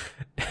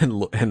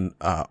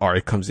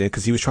Ari comes in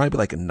because he was trying to be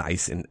like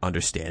nice and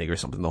understanding or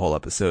something the whole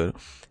episode.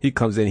 He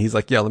comes in, he's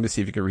like, yeah, let me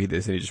see if you can read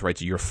this, and he just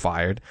writes, you're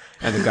fired.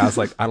 And the guy's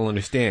like, I don't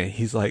understand.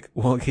 He's like,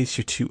 well, in case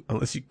I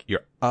think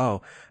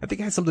it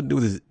has something to do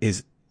with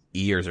his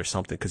ears or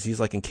something, because he's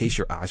like, in case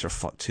your eyes are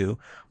fucked too,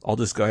 I'll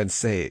just go ahead and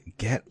say it,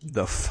 get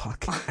the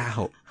fuck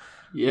out.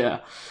 Yeah.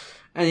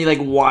 And he like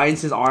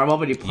winds his arm up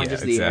and he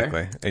punches the air.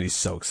 Exactly. And he's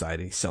so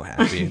excited, he's so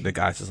happy. The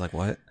guy's just like,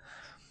 what?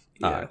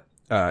 Yeah.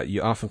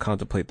 You often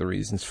contemplate the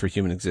reasons for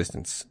human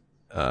existence.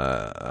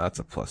 That's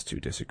a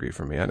 +2 disagree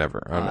for me.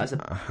 That's a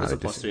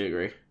 +3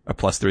 agree. A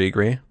 +3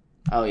 agree?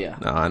 Oh yeah.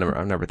 No,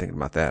 I'm never thinking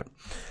about that.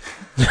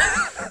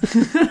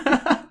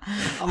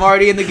 I'm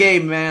already in the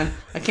game, man.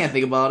 I can't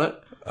think about it.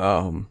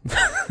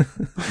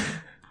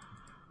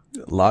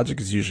 Logic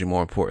is usually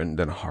more important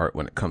than heart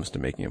when it comes to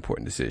making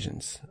important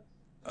decisions.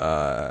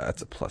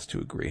 That's a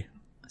 +2 agree.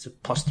 That's a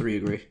 +3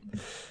 agree.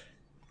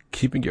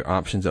 Keeping your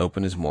options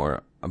open is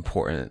more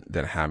important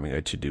than having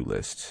a to-do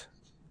list.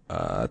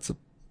 That's a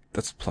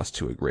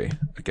 +2 agree.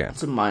 Again,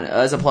 That's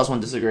a +1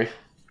 disagree.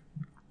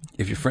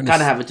 if your friend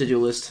Gotta have a to-do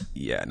list.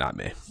 Yeah, not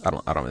me. I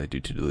don't really do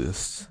to-do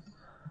lists.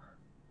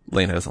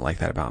 Lena doesn't like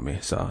that about me,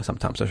 so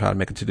sometimes I try to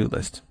make a to-do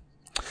list.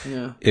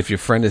 Yeah. If your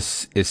friend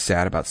is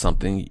sad about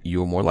something,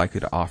 you are more likely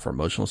to offer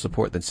emotional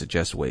support than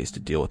suggest ways to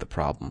deal with the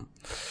problem.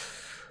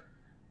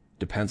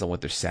 Depends on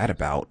what they're sad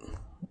about.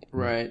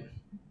 Right.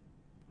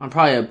 I'm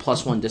probably a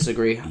 +1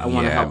 disagree. I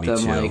want to help them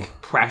too.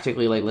 like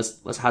practically, like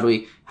let's how do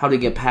we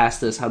get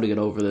past this? How do we get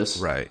over this?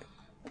 Right.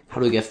 How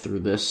do we get through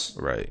this?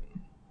 Right.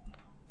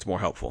 It's more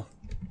helpful.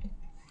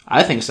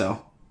 I think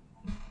so.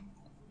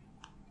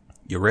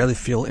 You rarely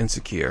feel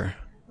insecure.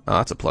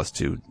 That's a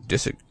 +2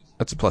 That's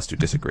a +2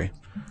 disagree.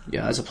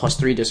 Yeah, that's a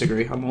 +3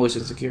 disagree. I'm always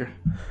insecure.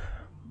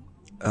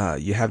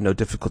 You have no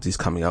difficulties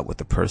coming up with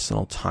a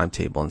personal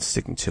timetable and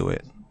sticking to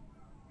it.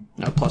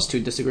 No,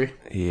 +2 disagree.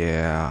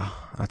 Yeah,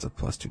 that's a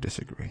 +2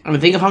 disagree. I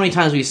mean, think of how many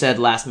times we said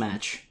last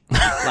match,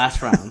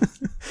 last round.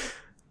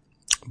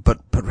 But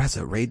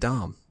Reza, Ray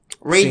Dom.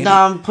 Sandy,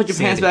 Dom, put your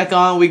pants back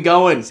on. We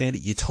going. Sandy,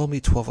 you told me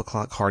 12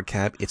 o'clock hard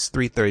cap. It's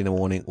 3:30 in the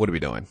morning. What are we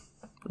doing?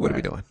 What are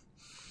we doing?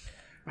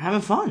 We're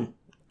having fun.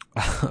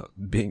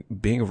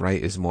 Being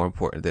right is more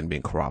important than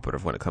being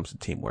cooperative when it comes to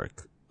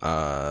teamwork.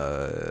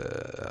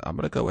 I'm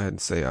gonna go ahead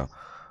and say a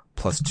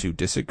 +2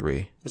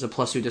 disagree. It's a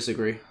 +2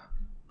 disagree.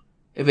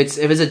 If it's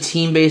a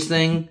team-based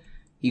thing,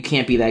 you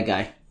can't be that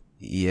guy.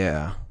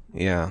 Yeah.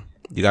 You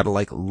gotta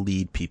like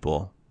lead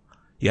people.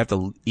 You have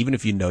to, even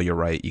if you know you're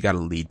right, you gotta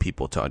lead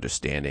people to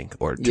understanding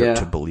or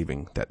to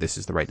believing that this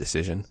is the right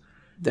decision.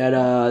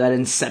 That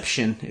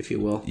inception, if you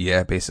will.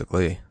 Yeah,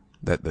 basically.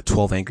 The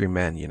 12 angry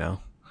men,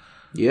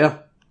 Yeah.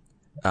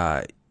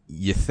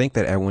 You think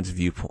that everyone's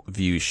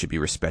views should be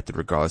respected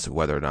regardless of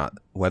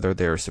whether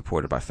they're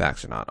supported by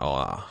facts or not.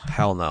 Oh,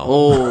 hell no.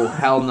 Oh,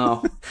 hell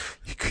no.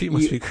 You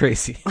must be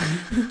crazy.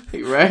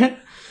 Right?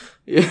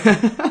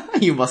 Yeah.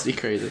 You must be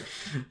crazy.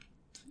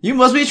 You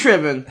must be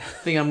tripping. I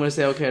think I'm going to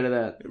say okay to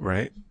that.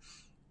 Right?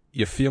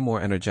 You feel more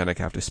energetic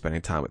after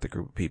spending time with a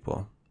group of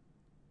people.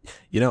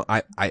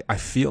 I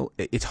feel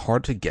it's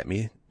hard to get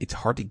me. It's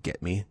hard to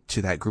get me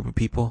to that group of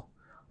people.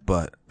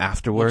 But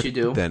afterward,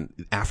 then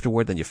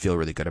you feel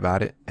really good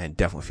about it and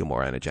definitely feel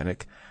more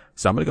energetic.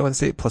 So I'm going to go ahead and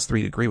say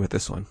 +3 agree with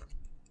this one.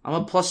 I'm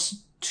a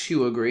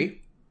 +2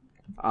 agree.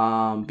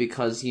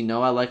 Because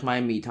I like my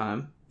me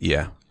time.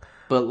 Yeah.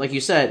 But like you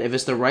said, if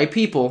it's the right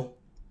people,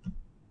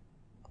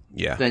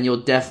 then you'll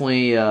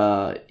definitely,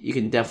 you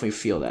can definitely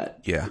feel that.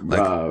 Yeah.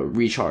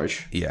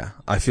 Recharge. Yeah.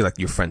 I feel like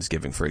your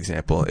Friendsgiving, for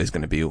example, is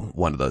going to be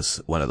one of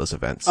those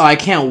events. Oh, I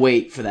can't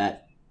wait for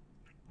that.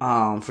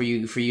 For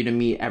you to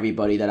meet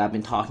everybody that I've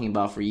been talking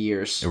about for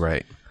years.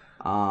 Right.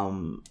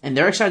 And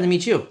they're excited to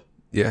meet you.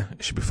 Yeah,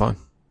 it should be fun.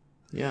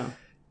 Yeah.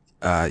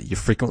 You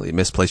frequently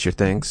misplace your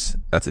things.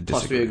 That's a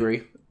disagree. +3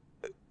 agree.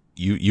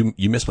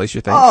 You misplace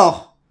your things?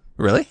 Oh!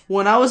 Really?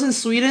 When I was in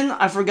Sweden,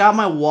 I forgot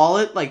my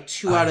wallet like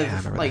all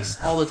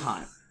the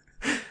time.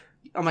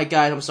 I'm like,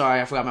 guys, I'm sorry,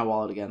 I forgot my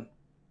wallet again.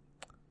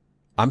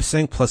 I'm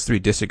saying +3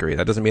 disagree.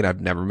 That doesn't mean I've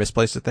never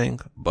misplaced a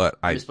thing, but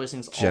I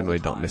generally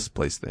don't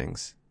misplace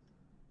things.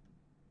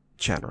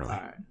 Generally.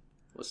 Alright.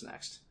 What's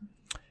next?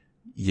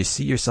 You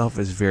see yourself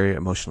as very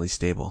emotionally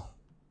stable.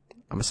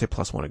 I'm gonna say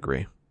 +1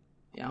 agree.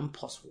 Yeah, I'm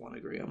 +1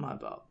 agree. I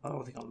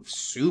don't think I'm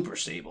super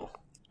stable.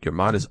 Your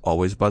mind is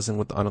always buzzing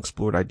with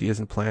unexplored ideas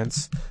and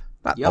plans.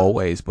 Not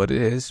always, but it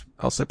is.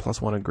 I'll say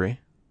 +1 agree.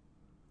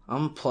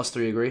 I'm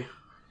 +3 agree.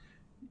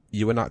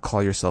 You would not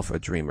call yourself a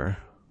dreamer.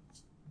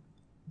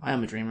 I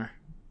am a dreamer.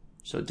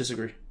 So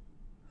disagree.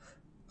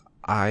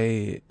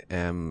 I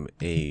am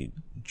a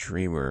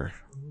dreamer,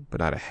 but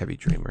not a heavy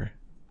dreamer.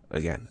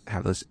 Again,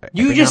 have those.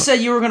 You just said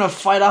you were gonna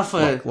fight off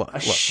a look.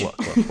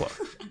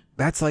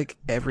 That's like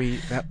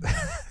that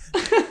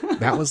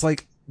was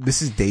like,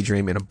 this is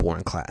daydream in a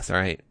boring class, all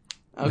right?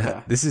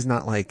 Okay. This is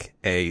not like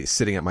a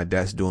sitting at my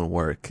desk doing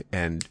work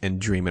and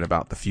dreaming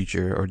about the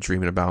future or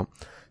dreaming about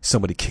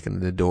somebody kicking in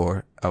the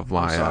door of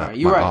my,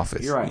 my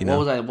office. You're right. You know?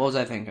 What was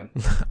I thinking?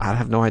 I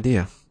have no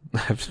idea.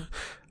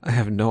 I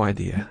have no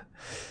idea.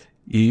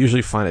 You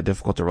usually find it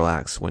difficult to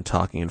relax when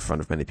talking in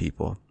front of many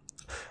people.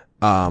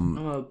 I'm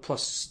a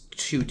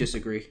 +2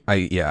 disagree.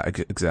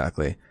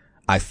 Exactly.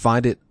 I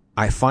find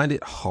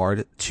it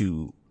hard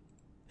to.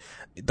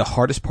 The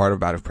hardest part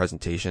about a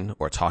presentation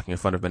or talking in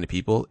front of many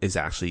people is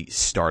actually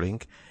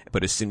starting.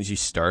 But as soon as you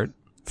start,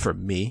 for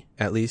me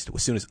at least,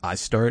 as soon as I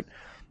start,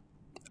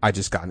 I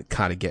just kind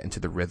of get into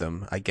the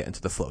rhythm. I get into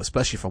the flow,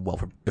 especially if I'm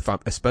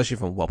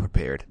well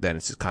prepared. Then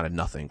it's just kind of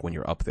nothing when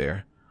you're up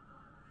there.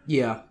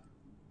 Yeah.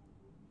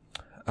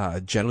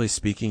 Generally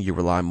speaking, you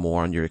rely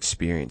more on your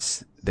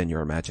experience than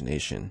your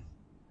imagination.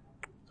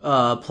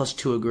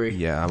 +2 agree.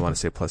 Yeah, I want to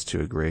say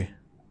 +2 agree.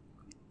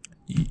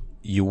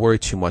 You worry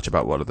too much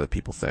about what other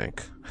people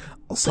think.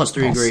 +3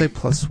 agree. I'll say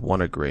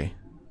 +1 agree.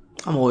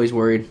 I'm always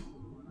worried.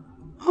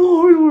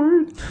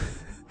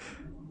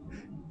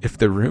 If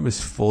the room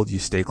is full, you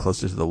stay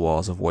closer to the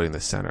walls, avoiding the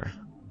center.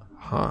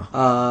 Huh.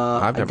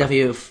 I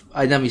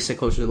definitely sit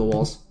closer to the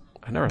walls.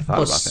 I never thought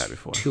about that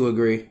before. +2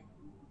 agree.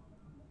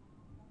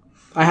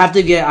 I have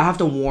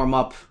to warm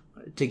up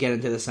to get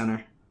into the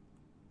center.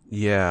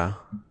 Yeah.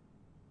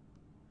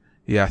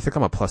 Yeah, I think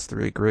I'm a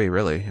 +3 agree,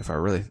 really. If I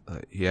really,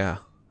 yeah.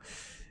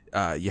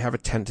 You have a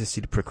tendency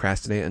to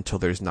procrastinate until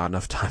there's not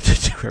enough time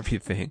to do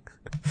everything.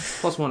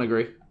 +1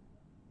 agree.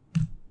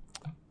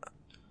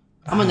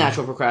 I'm a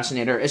natural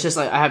procrastinator. It's just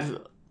like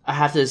I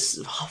have to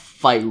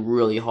fight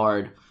really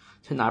hard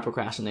to not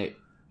procrastinate.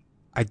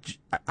 I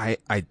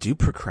do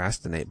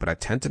procrastinate, but I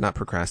tend to not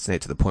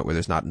procrastinate to the point where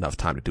there's not enough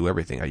time to do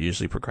everything. I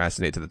usually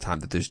procrastinate to the time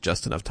that there's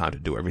just enough time to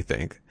do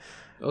everything.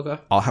 Okay.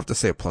 I'll have to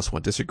say a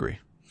 +1 disagree.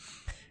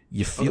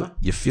 You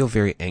feel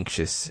very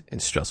anxious in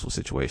stressful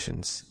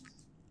situations.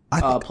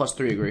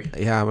 +3 agree.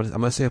 Yeah, I'm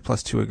gonna say a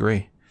 +2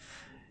 agree.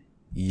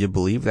 You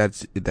believe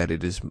that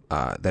it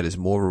is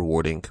more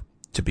rewarding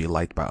to be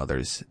liked by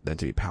others than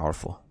to be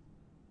powerful.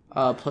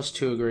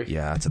 +2 agree.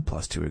 Yeah, it's a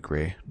 +2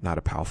 agree. Not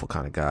a powerful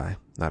kind of guy.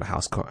 Not a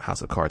house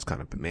of cards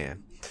kind of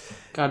man.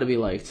 Gotta be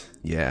liked.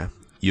 Yeah.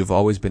 You've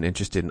always been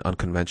interested in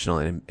unconventional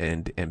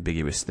and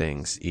ambiguous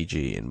things,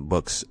 e.g. in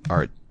books,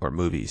 art, or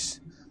movies.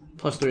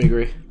 +3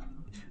 agree.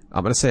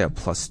 I'm gonna say a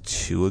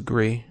 +2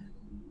 agree.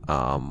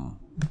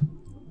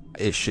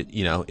 It should,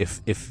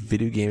 if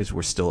video games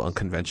were still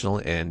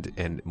unconventional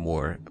and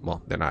more,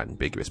 well, they're not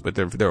ambiguous, but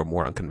they were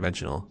more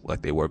unconventional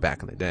like they were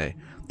back in the day,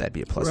 that'd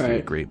be a +3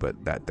 agree,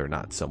 but that they're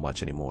not so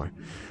much anymore.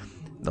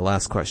 The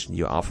last question,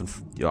 you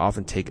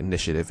often take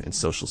initiative in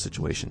social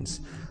situations.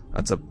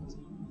 That's a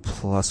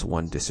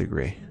 +1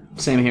 disagree.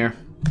 Same here.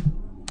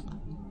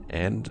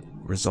 And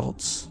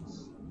results.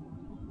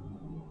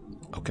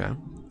 Okay,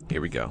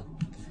 here we go.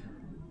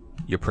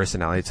 Your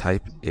personality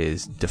type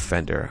is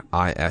Defender,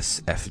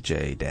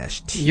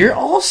 ISFJ-T. You're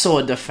also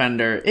a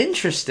Defender.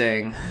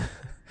 Interesting.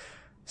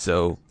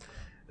 So,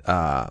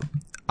 I'm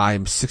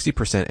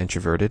 60%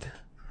 introverted.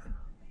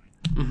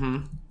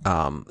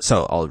 Mm-hmm.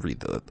 So I'll read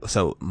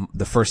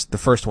the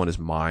first one is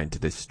mind.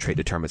 This trait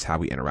determines how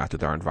we interact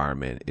with our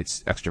environment.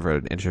 It's extroverted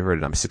and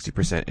introverted. I'm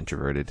 60%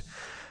 introverted.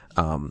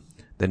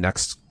 The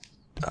next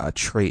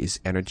trait is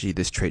energy.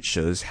 This trait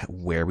shows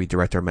where we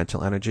direct our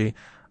mental energy.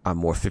 I'm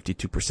more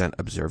 52%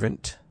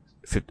 observant,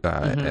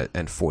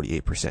 and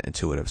 48%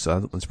 intuitive.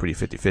 So that one's pretty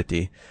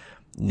 50-50.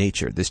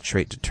 Nature. This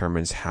trait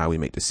determines how we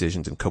make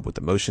decisions and cope with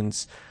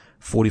emotions.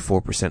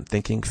 44%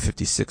 thinking,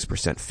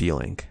 56%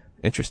 feeling.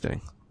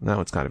 Interesting.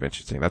 No, it's kind of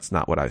interesting. That's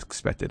not what I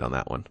expected on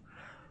that one.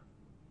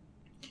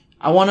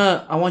 I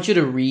want you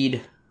to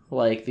read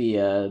like the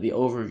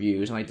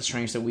overviews and like the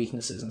strengths and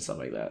weaknesses and stuff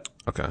like that.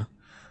 Okay.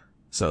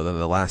 So then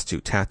the last two,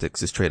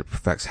 tactics. This trait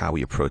affects how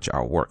we approach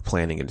our work,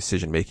 planning, and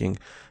decision making.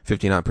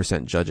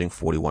 59% judging,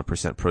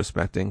 41%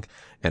 prospecting,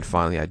 and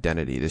finally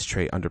identity. This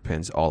trait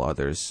underpins all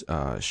others,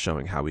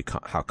 showing how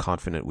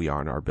confident we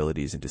are in our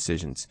abilities and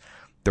decisions.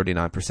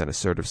 39%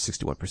 assertive,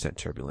 61%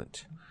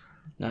 turbulent.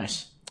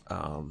 Nice.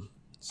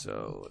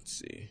 So let's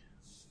see.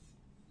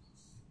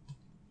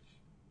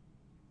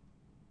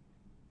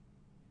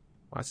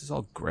 Why is this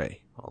all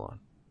gray? Hold on.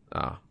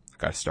 I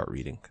gotta start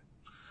reading.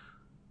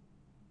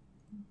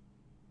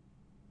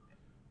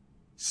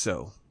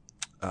 So,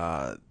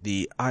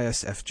 the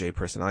ISFJ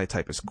personality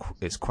type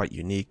is quite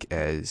unique,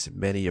 as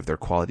many of their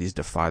qualities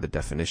defy the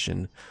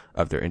definition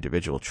of their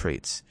individual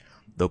traits.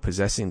 Though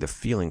possessing the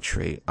feeling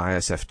trait,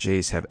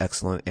 ISFJs have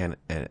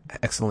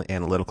excellent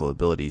analytical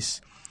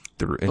abilities.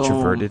 Though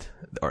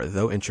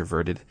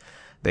introverted,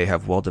 they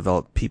have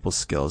well-developed people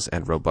skills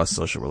and robust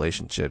social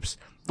relationships.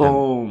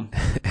 Boom.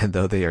 And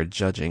though they are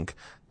judging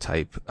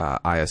type,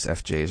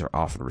 ISFJs are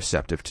often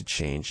receptive to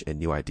change and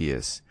new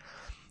ideas.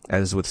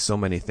 As with so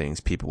many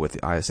things, people with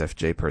the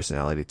ISFJ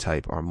personality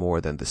type are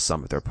more than the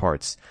sum of their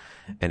parts,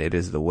 and it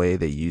is the way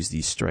they use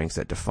these strengths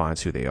that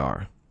defines who they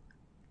are.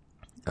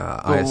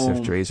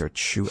 ISFJs are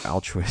true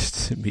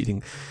altruists,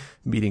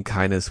 meeting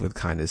kindness with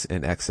kindness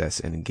in excess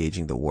and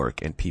engaging the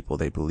work and people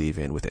they believe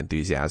in with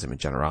enthusiasm and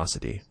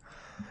generosity.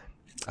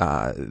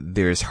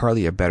 There's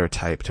hardly a better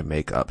type to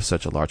make up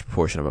such a large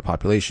proportion of a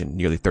population,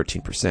 nearly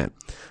 13%.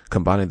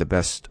 Combining the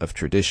best of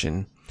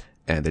tradition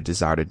and the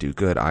desire to do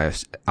good,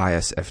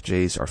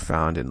 ISFJs are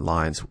found in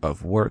lines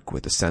of work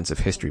with a sense of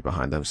history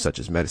behind them, such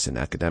as medicine,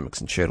 academics,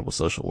 and charitable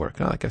social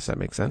work. I guess that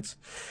makes sense.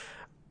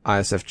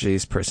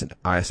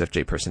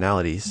 ISFJ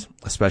personalities,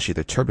 especially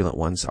the turbulent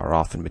ones, are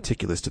often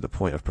meticulous to the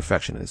point of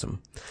perfectionism.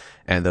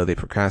 And though they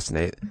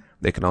procrastinate,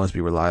 they can always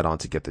be relied on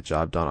to get the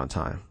job done on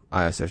time.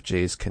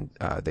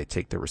 ISFJs they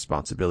take their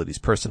responsibilities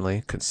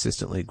personally,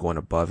 consistently going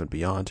above and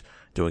beyond,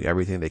 doing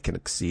everything they can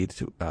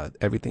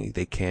everything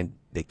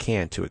they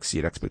can to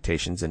exceed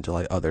expectations and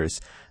delight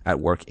others at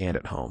work and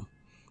at home.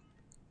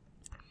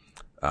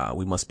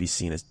 We must be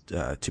seen as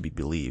to be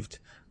believed.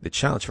 The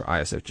challenge for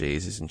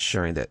ISFJs is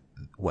ensuring that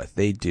what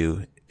they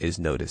do is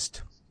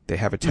noticed. They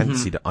have a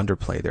tendency to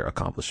underplay their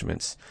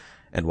accomplishments,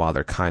 and while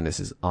their kindness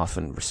is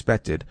often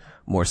respected,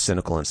 more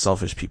cynical and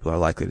selfish people are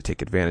likely to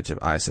take advantage of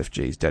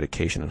ISFJs'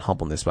 dedication and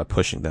humbleness by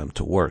pushing them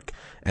to work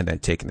and then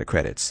taking the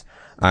credits.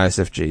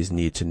 ISFJs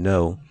need to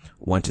know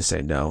when to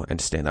say no and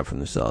stand up for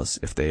themselves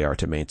if they are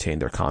to maintain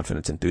their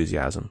confidence and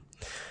enthusiasm.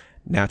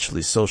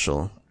 Naturally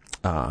social,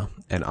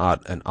 an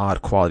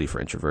odd quality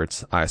for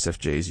introverts,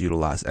 ISFJs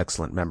utilize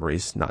excellent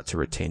memories not to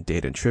retain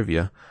data and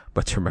trivia,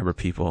 but to remember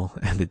people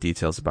and the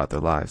details about their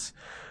lives.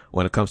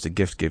 When it comes to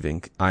gift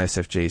giving,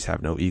 ISFJs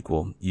have no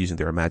equal, using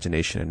their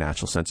imagination and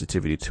natural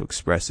sensitivity to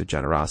express their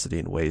generosity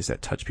in ways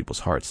that touch people's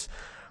hearts,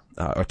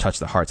 or touch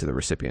the hearts of the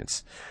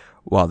recipients.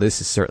 While this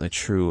is certainly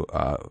true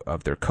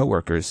of their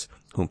coworkers,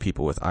 whom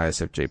people with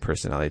ISFJ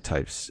personality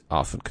types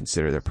often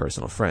consider their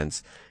personal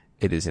friends,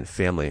 it is in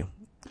family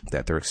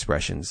that their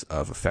expressions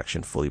of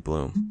affection fully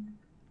bloom.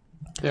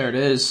 There it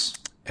is.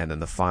 And then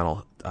the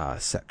final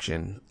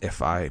section,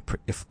 if I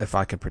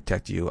can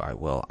protect you, I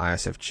will.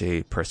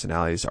 ISFJ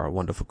personalities are a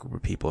wonderful group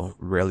of people,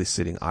 rarely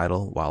sitting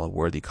idle while a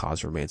worthy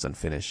cause remains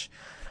unfinished.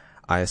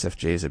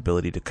 ISFJ's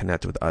ability to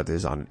connect with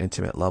others on an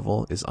intimate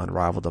level is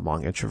unrivaled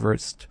among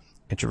introverts,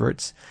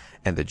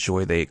 and the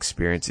joy they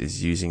experience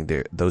is using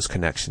those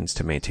connections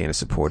to maintain a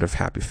supportive,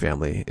 happy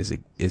family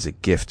is a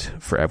gift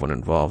for everyone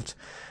involved.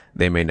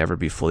 They may never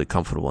be fully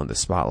comfortable in the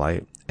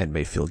spotlight and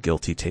may feel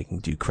guilty taking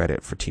due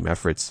credit for team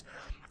efforts,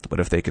 but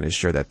if they can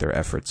ensure that their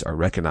efforts are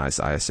recognized,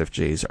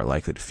 ISFJs are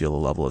likely to feel a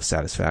level of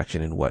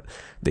satisfaction in what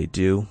they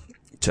do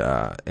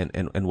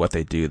and what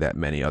they do that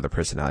many other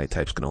personality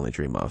types can only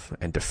dream of.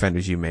 And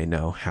defenders you may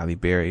know: Halle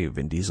Berry,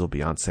 Vin Diesel,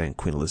 Beyonce, and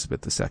Queen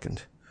Elizabeth II.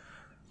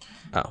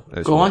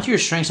 Go on to your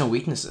strengths and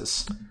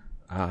weaknesses.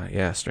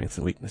 Yeah, strengths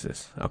and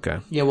weaknesses. Okay.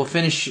 Yeah, we'll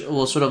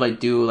sort of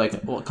do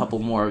a couple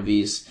more of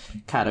these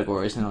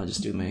categories, and I'll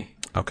just do me.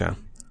 Okay.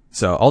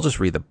 So I'll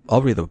read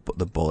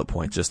the bullet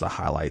points, just the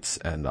highlights,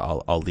 and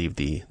I'll leave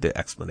the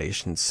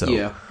explanations. So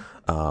yeah.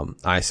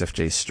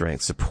 ISFJ's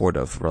strengths: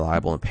 supportive,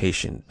 reliable and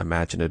patient,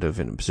 imaginative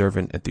and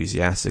observant,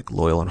 enthusiastic,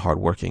 loyal and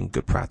hardworking,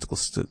 good practical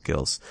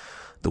skills.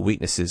 The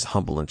weaknesses: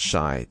 humble and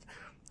shy,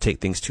 take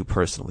things too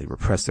personally,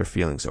 repress their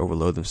feelings,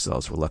 overload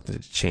themselves,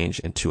 reluctant to change,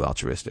 and too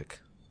altruistic.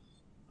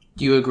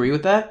 Do you agree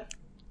with that?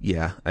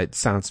 Yeah, it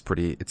sounds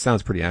pretty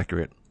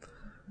accurate.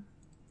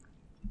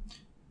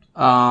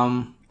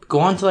 Go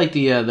on to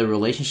the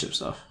relationship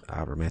stuff.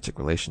 Romantic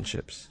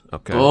relationships.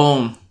 Okay.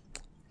 Boom.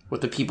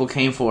 What the people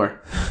came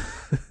for.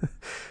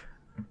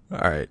 All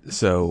right.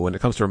 So when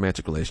it comes to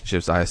romantic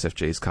relationships,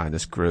 ISFJ's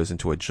kindness grows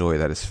into a joy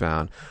that is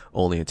found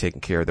only in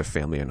taking care of their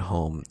family and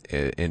home,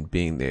 in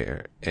being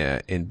there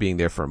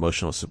for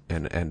emotional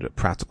and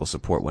practical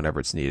support whenever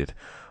it's needed.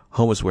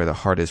 Home is where the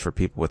heart is for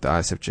people with the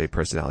ISFJ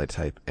personality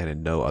type, and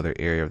in no other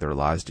area of their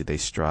lives do they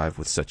strive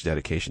with such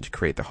dedication to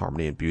create the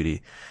harmony and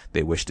beauty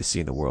they wish to see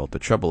in the world. The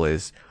trouble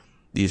is,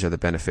 these are the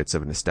benefits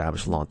of an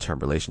established long-term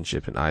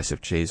relationship, and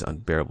ISFJ's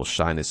unbearable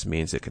shyness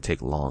means it can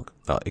take a long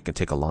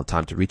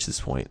time to reach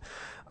this point.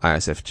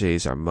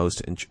 ISFJs are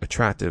most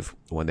attractive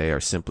when they are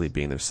simply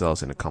being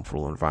themselves in a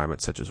comfortable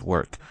environment such as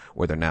work,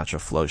 where their natural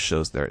flow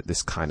shows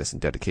this kindness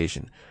and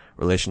dedication.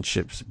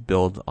 Relationships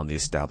built on the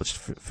established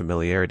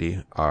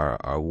familiarity are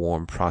a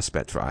warm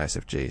prospect for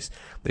ISFJs.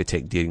 They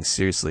take dating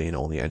seriously and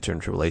only enter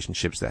into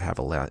relationships that have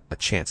a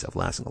chance of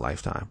lasting a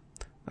lifetime.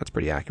 That's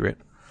pretty accurate.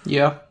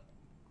 Yeah.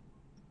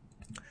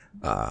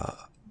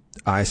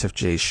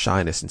 ISFJ's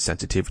shyness and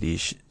sensitivity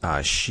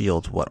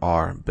shield what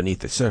are, beneath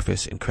the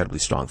surface, incredibly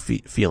strong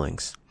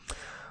feelings.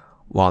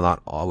 While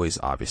not always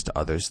obvious to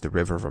others, the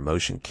river of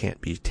emotion can't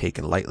be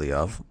taken lightly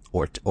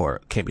or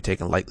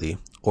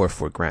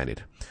for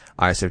granted.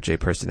 ISFJ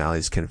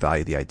personalities can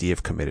value the idea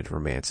of committed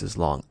romance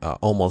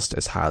almost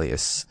as highly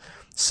as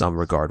some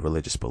regard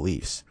religious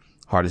beliefs.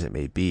 Hard as it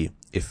may be,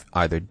 if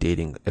either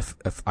dating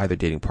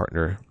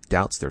partner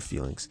doubts their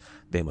feelings,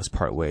 they must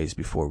part ways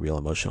before real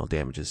emotional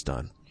damage is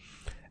done.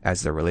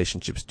 As their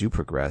relationships do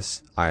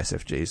progress,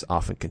 ISFJs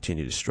often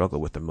continue to struggle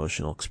with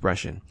emotional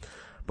expression,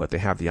 but they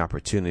have the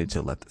opportunity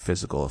to let the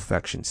physical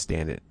affection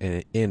stand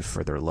in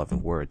for their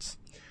loving words.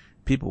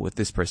 People with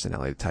this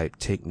personality type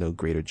take no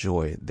greater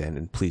joy than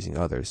in pleasing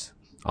others,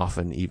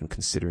 often even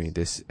considering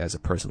this as a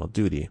personal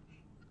duty.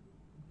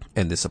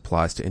 And this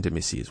applies to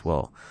intimacy as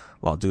well.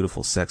 While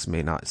dutiful sex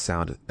may not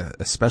sound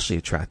especially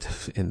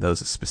attractive in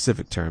those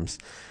specific terms,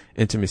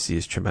 intimacy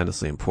is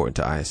tremendously important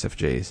to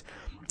ISFJs,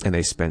 and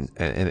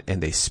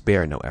they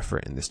spare no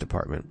effort in this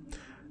department.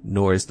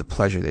 Nor is the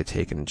pleasure they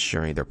take in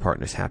ensuring their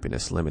partner's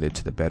happiness limited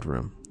to the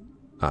bedroom.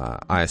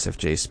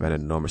 ISFJs spend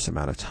an enormous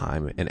amount of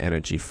time and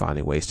energy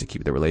finding ways to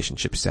keep their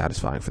relationship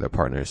satisfying for their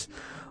partners.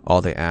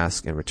 All they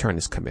ask in return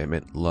is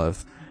commitment,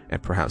 love,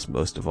 and perhaps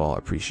most of all,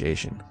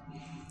 appreciation.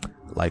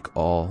 Like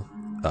all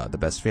the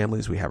best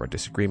families, we have our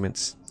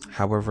disagreements.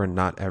 However,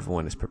 not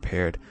everyone is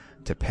prepared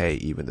to pay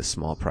even the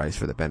small price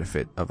for the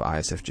benefit of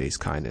ISFJ's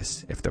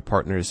kindness. If their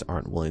partners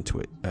aren't willing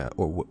to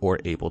or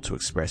able to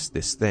express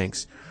this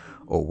thanks,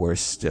 or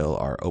worse still,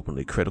 are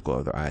openly critical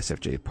of their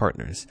ISFJ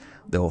partners,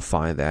 they will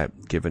find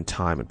that, given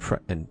time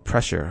and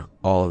pressure,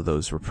 all of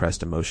those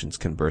repressed emotions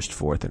can burst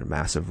forth in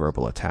massive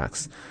verbal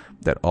attacks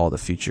that all the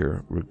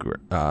future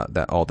regret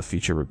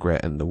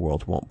in the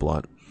world won't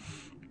blunt.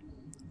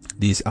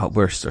 These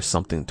outbursts are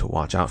something to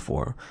watch out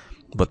for,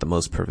 but the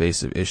most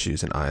pervasive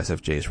issues in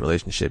ISFJ's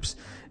relationships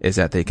is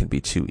that it can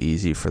be too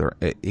easy for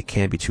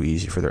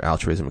their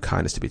altruism and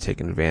kindness to be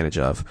taken advantage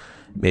of,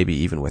 maybe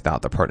even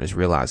without the partners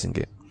realizing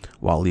it,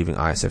 while leaving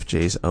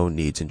ISFJ's own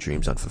needs and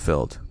dreams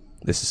unfulfilled.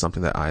 This is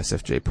something that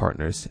ISFJ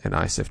partners and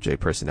ISFJ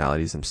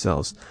personalities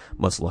themselves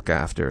must look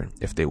after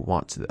if they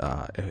want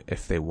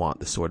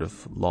the sort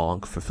of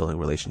long, fulfilling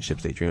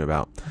relationships they dream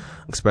about.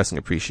 Expressing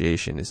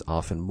appreciation is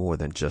often more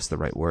than just the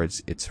right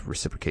words, it's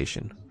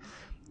reciprocation.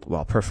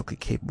 While perfectly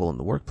capable in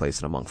the workplace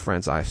and among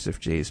friends,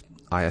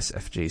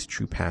 ISFJ's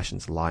true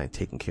passions lie in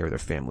taking care of their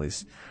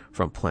families,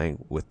 from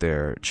playing with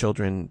their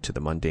children to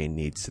the mundane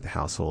needs of the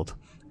household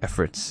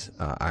efforts.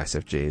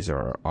 ISFJs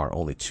are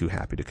only too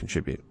happy to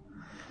contribute.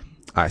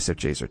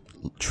 ISFJs are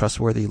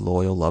trustworthy,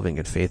 loyal, loving,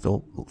 and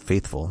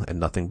faithful, and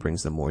nothing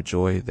brings them more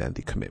joy than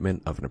the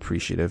commitment of an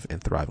appreciative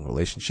and thriving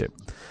relationship.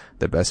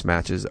 The best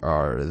matches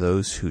are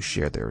those who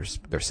share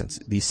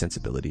these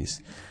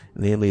sensibilities,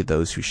 namely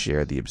those who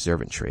share the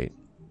observant trait,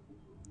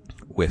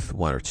 with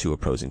one or two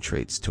opposing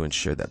traits, to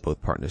ensure that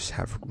both partners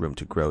have room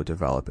to grow,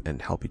 develop,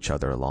 and help each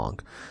other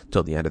along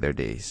till the end of their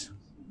days.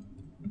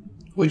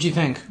 What'd you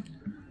think?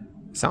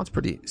 Sounds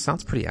pretty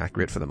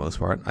accurate for the most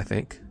part, I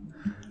think.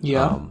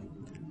 Yeah.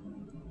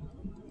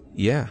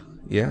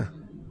 Yeah.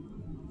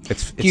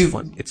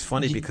 It's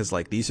funny because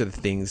like these are the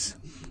things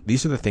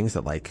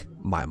that like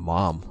my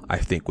mom, I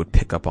think, would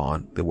pick up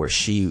on, where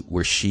she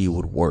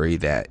would worry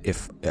that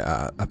if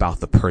about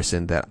the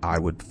person that I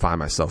would find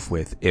myself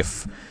with,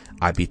 if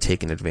I'd be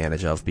taken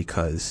advantage of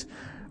because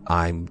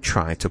I'm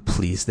trying to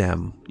please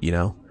them, you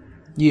know?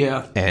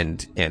 Yeah.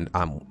 And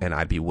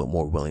I'd be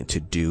more willing to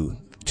do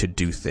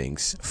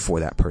things for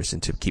that person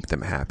to keep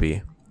them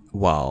happy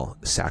while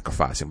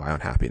sacrificing my own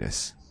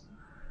happiness.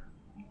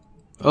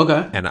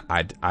 Okay. And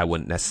I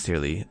wouldn't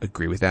necessarily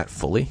agree with that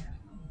fully,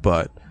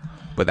 but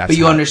that's. But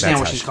you understand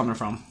where she's coming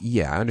from.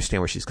 Yeah, I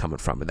understand where she's coming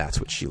from, and that's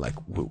what she like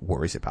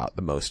worries about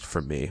the most for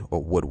me,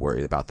 or would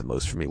worry about the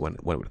most for me when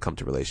it would come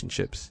to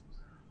relationships.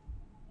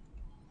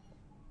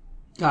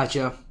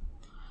 Gotcha.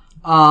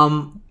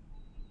 I'll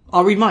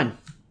read mine.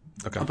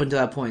 Okay. Up until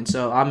that point,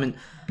 so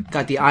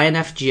got the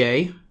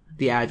INFJ,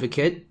 the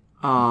advocate.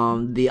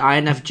 The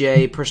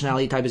INFJ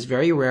personality type is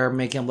very rare,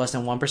 making up less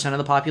than 1% of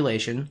the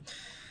population.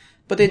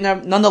 But they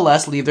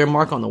nonetheless leave their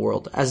mark on the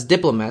world. As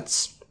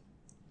diplomats,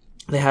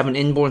 they have an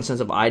inborn sense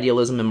of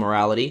idealism and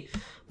morality,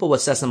 but what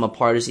sets them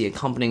apart is the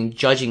accompanying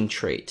judging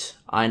trait.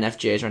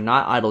 INFJs are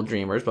not idle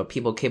dreamers, but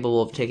people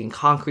capable of taking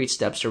concrete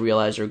steps to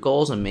realize their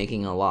goals and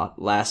making a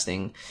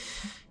lasting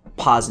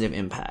positive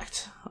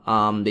impact.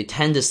 They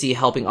tend to see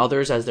helping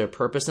others as their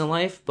purpose in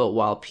life, but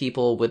while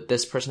people with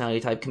this personality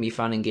type can be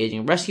found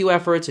engaging in rescue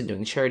efforts and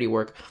doing charity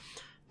work,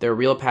 their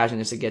real passion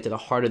is to get to the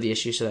heart of the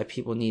issue so that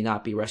people need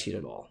not be rescued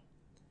at all.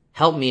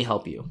 Help me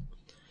help you.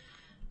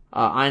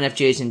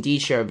 INFJs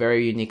indeed share a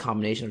very unique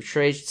combination of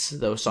traits.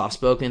 Though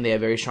soft-spoken, they have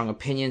very strong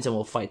opinions and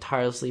will fight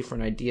tirelessly for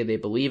an idea they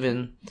believe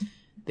in.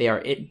 They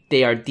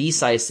are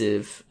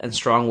decisive and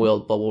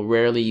strong-willed, but will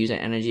rarely use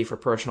that energy for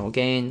personal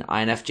gain.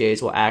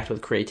 INFJs will act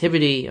with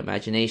creativity,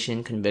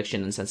 imagination,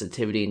 conviction, and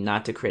sensitivity,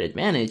 not to create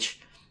advantage,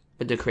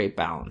 but to create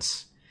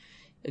balance.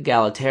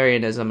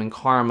 Egalitarianism and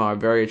karma are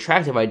very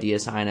attractive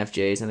ideas to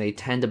INFJs, and they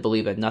tend to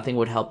believe that nothing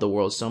would help the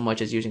world so much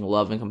as using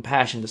love and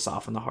compassion to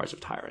soften the hearts of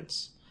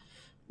tyrants.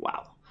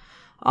 Wow.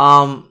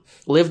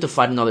 Live to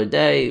fight another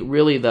day.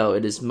 Really, though,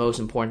 it is most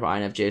important for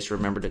INFJs to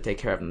remember to take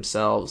care of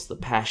themselves. The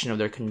passion of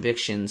their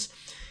convictions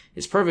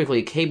is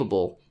perfectly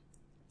capable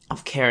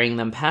of carrying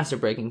them past a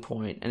breaking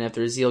point, and if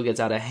their zeal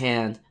gets out of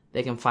hand,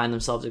 they can find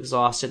themselves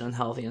exhausted,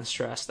 unhealthy, and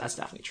stressed. That's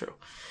definitely true.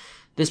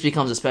 This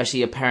becomes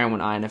especially apparent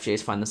when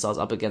INFJs find themselves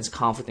up against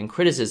conflict and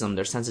criticism.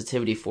 Their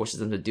sensitivity forces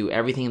them to do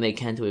everything they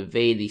can to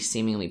evade these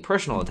seemingly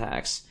personal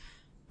attacks.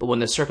 But when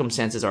the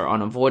circumstances are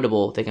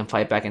unavoidable, they can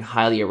fight back in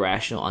highly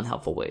irrational,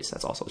 unhelpful ways.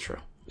 That's also true.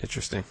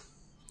 Interesting.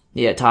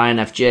 Yeah, to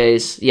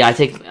INFJs. Yeah, I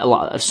take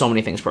so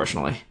many things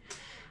personally.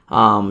 To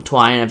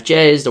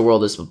INFJs, the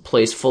world is a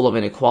place full of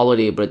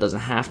inequality, but it doesn't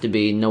have to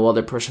be. No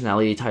other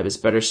personality type is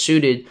better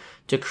suited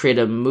to create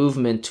a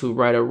movement to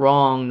right a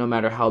wrong, no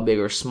matter how big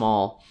or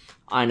small.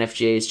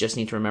 INFJs just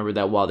need to remember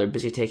that while they're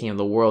busy taking care of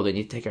the world, they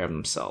need to take care of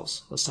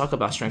themselves. Let's talk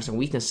about strengths and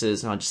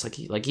weaknesses, and I'll just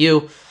like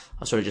you,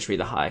 I'll sort of just read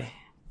the high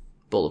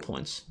bullet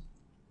points.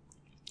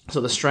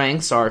 So the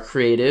strengths are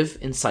creative,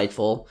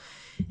 insightful,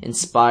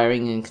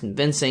 inspiring and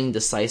convincing,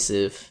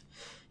 decisive,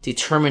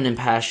 determined and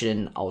passionate,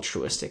 and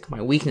altruistic.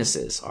 My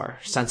weaknesses are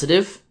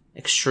sensitive,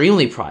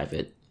 extremely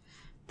private,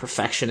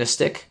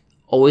 perfectionistic,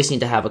 always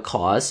need to have a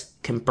cause,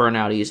 can burn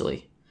out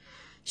easily.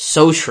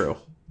 So true.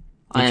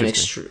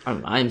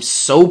 I'm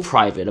so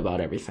private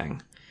about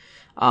everything.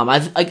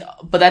 But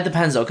that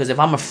depends though, because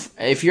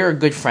if you're a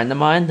good friend of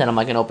mine, then I'm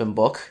like an open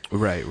book.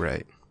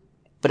 Right.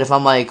 But if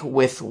I'm like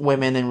with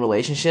women in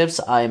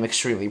relationships, I am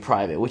extremely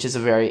private, which is a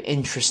very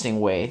interesting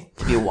way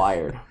to be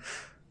wired.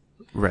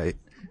 Right.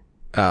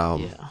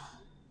 Yeah.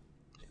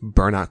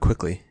 Burn out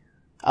quickly.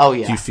 Oh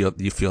yeah. Do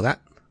you feel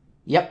that?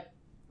 Yep.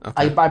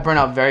 Okay. I burn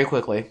out very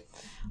quickly.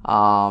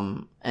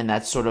 And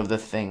that's sort of the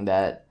thing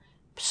that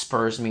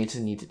spurs me to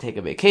need to take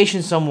a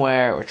vacation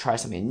somewhere or try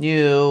something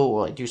new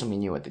or like do something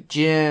new at the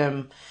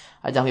gym.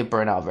 I definitely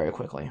burn out very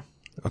quickly.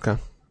 Okay.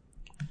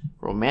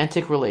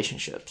 Romantic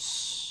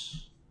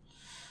relationships.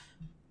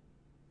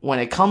 When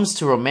it comes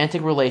to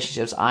romantic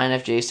relationships,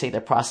 INFJs take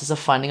the process of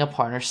finding a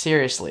partner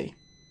seriously.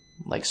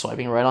 Like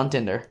swiping right on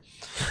Tinder.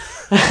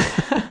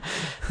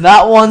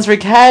 Not ones for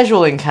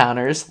casual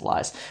encounters.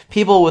 Lies.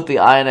 People with the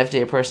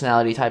INFJ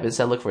personality type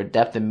instead look for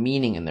depth and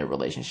meaning in their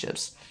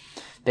relationships.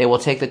 They will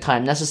take the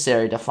time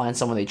necessary to find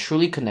someone they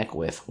truly connect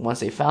with. Once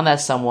they found that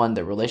someone,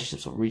 their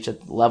relationships will reach a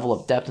level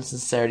of depth and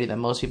sincerity that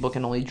most people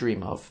can only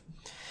dream of.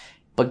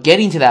 But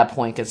getting to that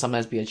point can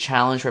sometimes be a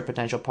challenge for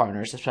potential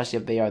partners, especially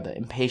if they are the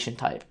impatient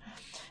type,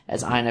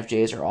 as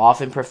INFJs are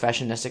often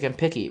perfectionistic and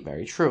picky.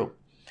 Very true.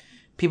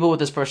 People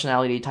with this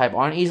personality type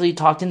aren't easily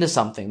talked into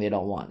something they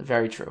don't want.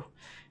 Very true.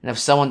 And if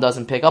someone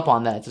doesn't pick up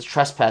on that, it's a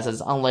trespass that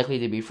is unlikely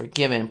to be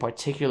forgiven,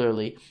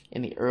 particularly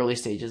in the early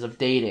stages of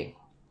dating.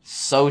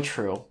 So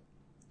true.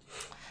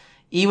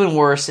 Even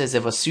worse is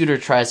if a suitor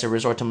tries to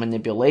resort to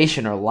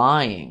manipulation or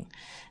lying,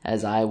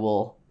 as I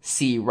will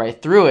see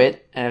right through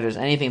it, and if there's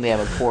anything they have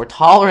a poor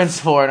tolerance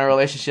for in a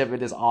relationship,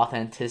 it is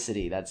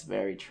authenticity. That's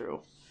very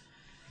true.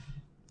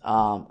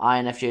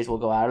 INFJs will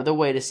go out of their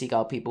way to seek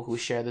out people who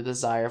share the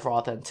desire for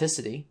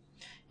authenticity,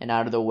 and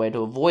out of their way to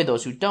avoid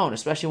those who don't,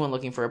 especially when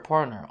looking for a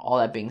partner. All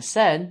that being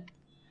said,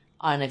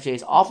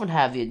 INFJs often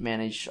have the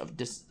advantage of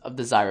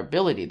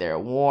desirability. They are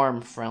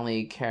warm,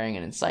 friendly, caring,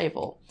 and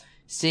insightful,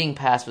 seeing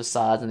past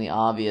facades and the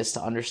obvious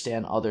to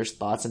understand others'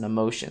 thoughts and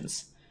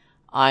emotions.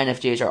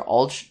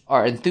 INFJs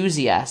are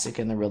enthusiastic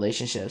in their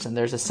relationships, and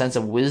there's a sense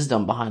of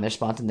wisdom behind their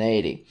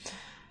spontaneity,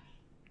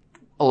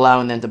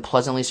 allowing them to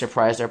pleasantly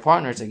surprise their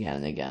partners again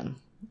and again.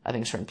 I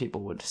think certain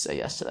people would say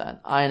yes to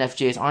that.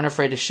 INFJs aren't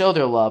afraid to show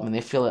their love, and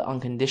they feel it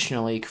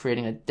unconditionally,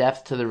 creating a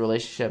depth to the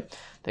relationship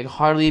that can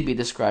hardly be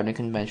described in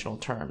conventional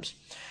terms.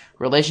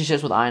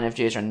 Relationships with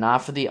INFJs are not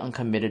for the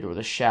uncommitted or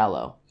the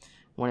shallow.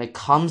 When it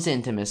comes to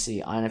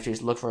intimacy,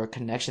 INFJs look for a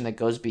connection that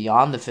goes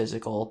beyond the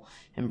physical,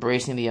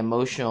 embracing the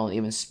emotional and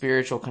even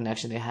spiritual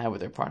connection they have with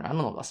their partner. I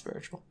don't know about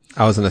spiritual.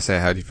 I was going to say,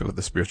 how do you feel with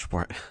the spiritual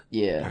part?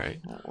 Yeah. All right.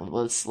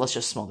 Let's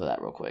just smolder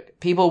that real quick.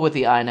 People with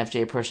the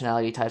INFJ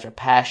personality types are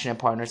passionate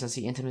partners and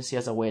see intimacy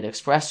as a way to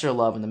express their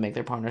love and to make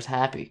their partners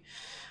happy.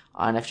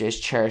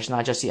 INFJs cherish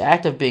not just the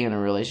act of being in a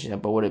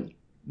relationship, but what it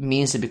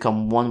means to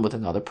become one with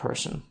another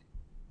person.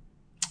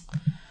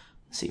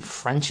 Let's see,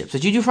 friendships.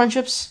 Did you do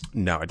friendships?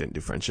 No, I didn't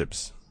do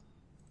friendships.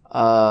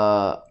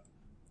 Let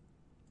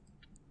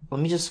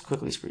me just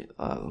quickly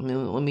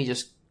let me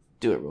just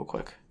do it real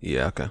quick.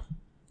 Yeah, okay.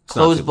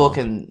 Closed book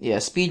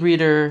and speed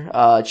reader.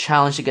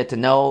 Challenge to get to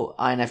know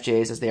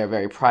INFJs as they are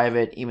very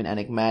private, even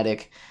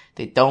enigmatic.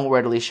 They don't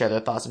readily share their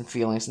thoughts and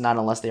feelings, not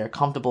unless they are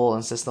comfortable,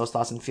 and since those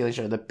thoughts and feelings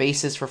are the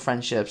basis for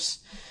friendships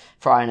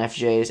for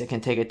INFJs, it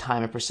can take a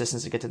time and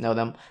persistence to get to know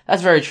them.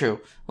 That's very true.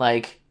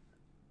 Like,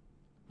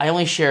 I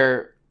only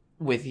share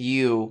with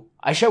you,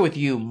 I share with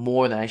you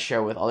more than I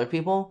share with other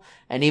people,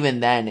 and even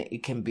then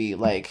it can be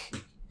like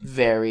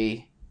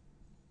very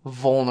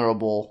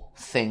vulnerable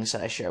things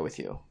that I share with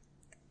you.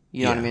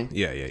 You know what I mean?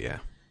 Yeah.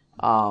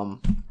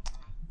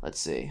 Let's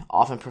see.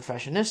 Often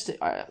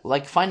perfectionistic,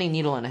 like finding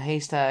needle in a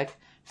haystack.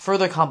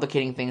 Further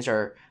complicating things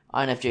are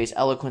INFJ's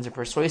eloquence and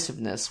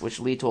persuasiveness, which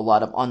lead to a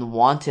lot of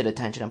unwanted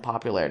attention and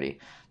popularity.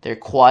 Their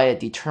quiet,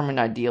 determined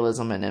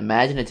idealism and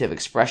imaginative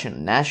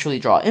expression naturally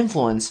draw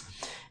influence,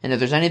 and if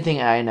there's anything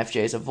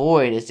INFJs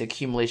avoid, it's the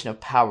accumulation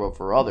of power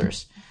over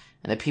others.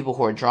 And the people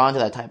who are drawn to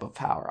that type of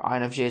power,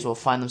 INFJs will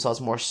find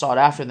themselves more sought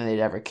after than they'd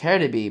ever care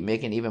to be,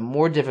 making it even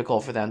more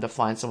difficult for them to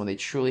find someone they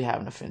truly have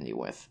an affinity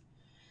with.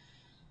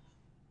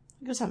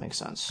 I guess that makes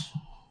sense.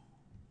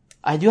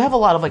 I do have a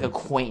lot of like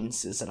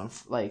acquaintances that I'm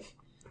like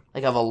I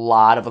have a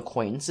lot of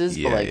acquaintances,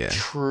 but like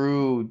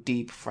true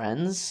deep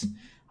friends,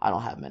 I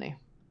don't have many.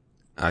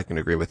 I can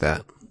agree with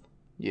that.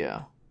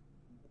 Yeah.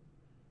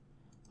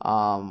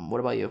 What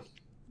about you?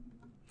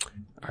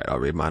 All right, I'll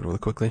read mine really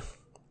quickly.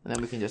 And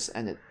then we can just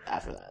end it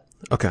after that.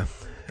 Okay.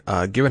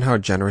 Given how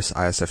generous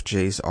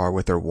ISFJs are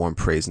with their warm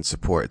praise and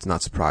support, it's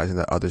not surprising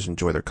that others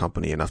enjoy their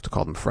company enough to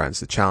call them friends.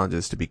 The challenge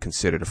is to be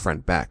considered a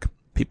friend back.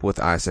 People with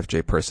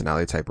ISFJ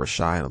personality type are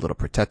shy and a little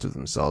protective of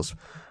themselves,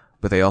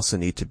 but they also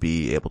need to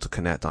be able to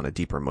connect on a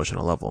deeper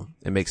emotional level.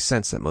 It makes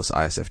sense that most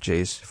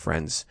ISFJs'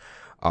 friends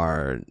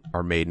are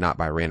made not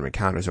by random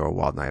encounters or a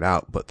wild night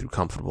out, but through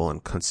comfortable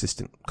and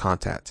consistent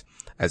contact,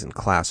 as in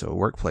class or a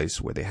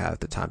workplace where they have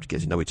the time to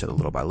get to know each other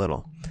little by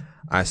little.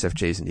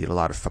 ISFJs need a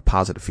lot of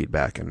positive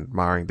feedback, and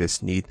admiring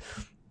this need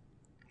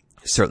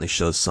certainly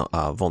shows some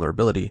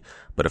vulnerability,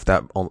 but if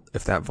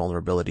that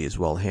vulnerability is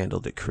well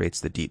handled, it creates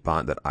the deep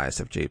bond that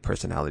ISFJ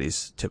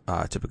personalities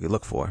typically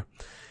look for.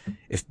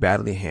 If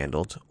badly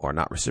handled or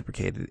not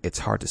reciprocated, it's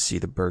hard to see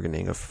the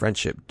burgeoning of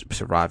friendship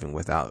surviving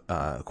without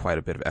quite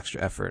a bit of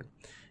extra effort.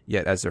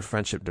 Yet as their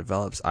friendship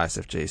develops,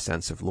 ISFJ's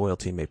sense of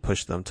loyalty may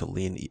push them to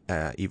lean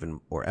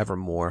even or ever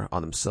more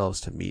on themselves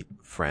to meet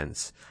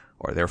friends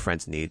or their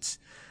friends' needs,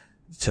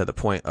 to the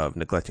point of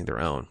neglecting their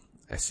own.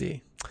 I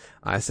see.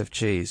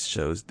 ISFJs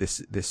shows this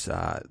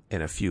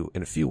in a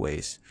few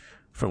ways,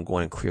 from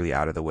going clearly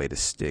out of the way to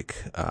stick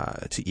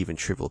to even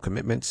trivial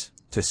commitments,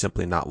 to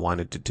simply not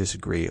wanting to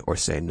disagree or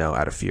say no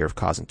out of fear of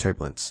causing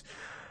turbulence.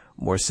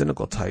 More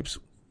cynical types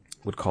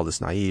would call this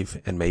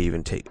naive and may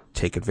even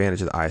take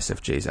advantage of the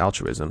ISFJ's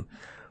altruism,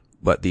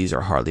 but these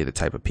are hardly the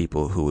type of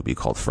people who would be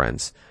called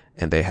friends,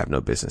 and they have no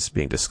business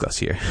being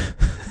discussed here.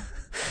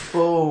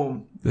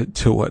 Boom.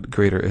 To what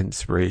greater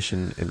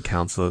inspiration and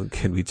counsel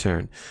can we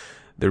turn?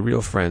 The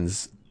real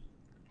friends,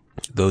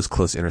 those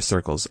close inner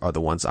circles, are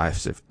the ones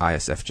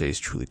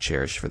ISFJs truly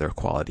cherish for their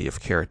quality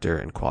of character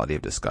and quality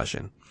of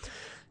discussion.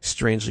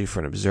 Strangely, for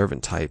an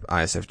observant type,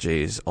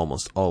 ISFJs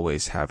almost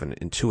always have an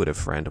intuitive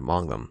friend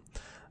among them,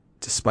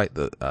 despite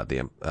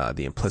the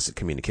implicit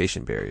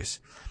communication barriers.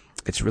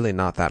 It's really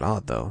not that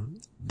odd, though.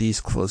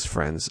 These close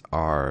friends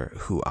are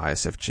who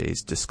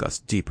ISFJs discuss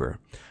deeper,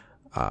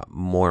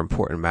 more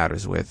important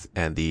matters with,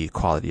 and the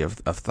quality of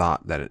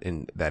thought that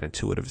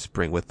intuitives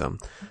bring with them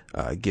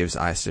gives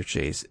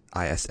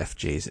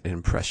ISFJs an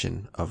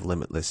impression of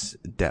limitless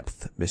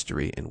depth,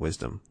 mystery, and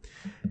wisdom.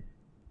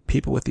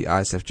 People with the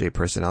ISFJ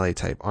personality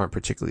type aren't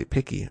particularly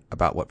picky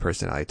about what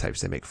personality types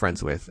they make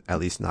friends with, at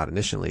least not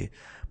initially,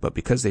 but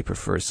because they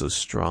prefer so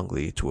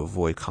strongly to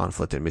avoid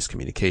conflict and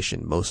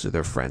miscommunication, most of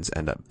their friends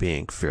end up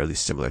being fairly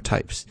similar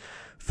types.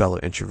 Fellow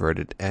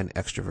introverted and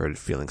extroverted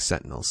feeling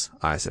sentinels,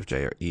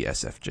 ISFJ or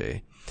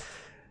ESFJ.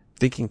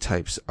 Thinking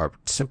types are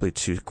simply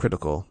too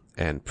critical,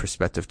 and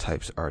perspective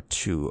types are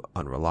too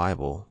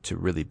unreliable to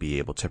really be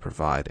able to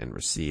provide and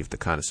receive the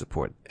kind of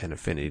support and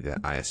affinity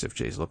that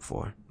ISFJs look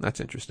for.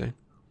 That's interesting.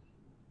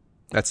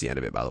 That's the end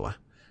of it, by the way.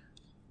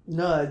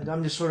 No,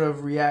 I'm just sort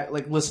of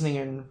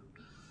listening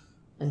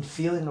and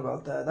feeling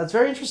about that. That's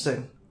very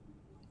interesting.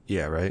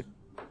 Yeah, right?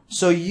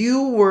 So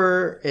you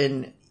were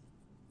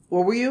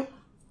what were you?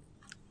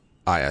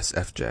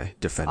 ISFJ,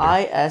 Defender.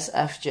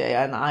 ISFJ,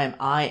 and I'm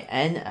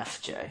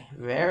INFJ.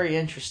 Very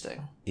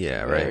interesting.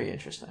 Yeah, right. Very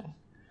interesting.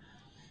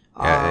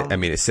 Yeah, I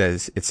mean, it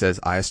says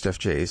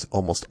ISFJs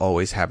almost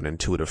always have an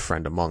intuitive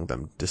friend among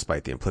them,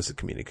 despite the implicit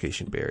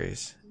communication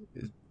barriers.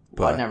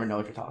 Well, I never know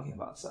what you're talking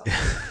about, so.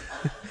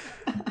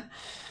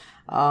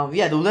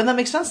 Yeah, then that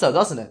makes sense, though,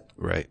 doesn't it?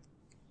 Right.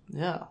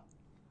 Yeah.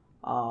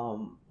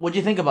 What do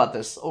you think about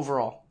this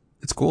overall?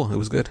 It's cool. It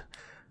was good.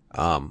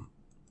 I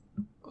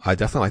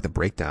definitely like the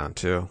breakdown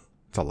too.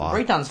 It's a lot. The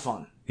breakdown's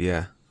fun.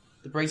 Yeah.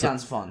 The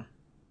breakdown's fun.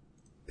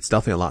 It's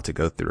definitely a lot to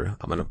go through.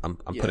 I'm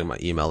putting my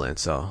email in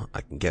so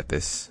I can get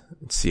this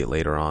and see it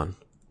later on.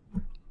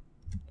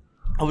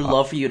 I would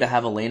love for you to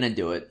have Elena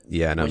do it.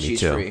 Yeah, no, when me she's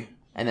too. Free,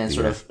 and then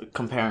sort of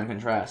compare and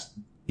contrast.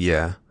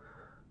 Yeah.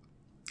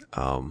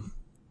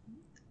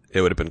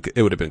 It would have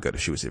been good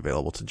if she was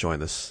available to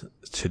join us,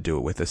 to do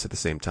it with us at the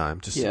same time,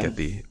 just to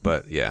get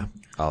but yeah,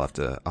 I'll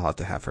have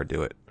to have her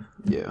do it.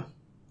 Yeah.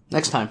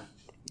 Next time.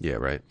 Yeah,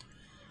 right.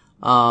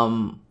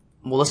 Well,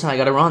 listen, I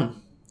gotta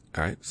run.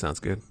 All right, sounds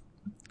good.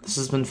 This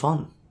has been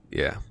fun.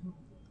 Yeah.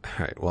 All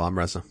right. Well, I'm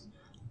Reza.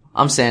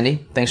 I'm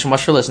Sandy. Thanks so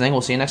much for listening.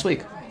 We'll see you next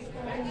week.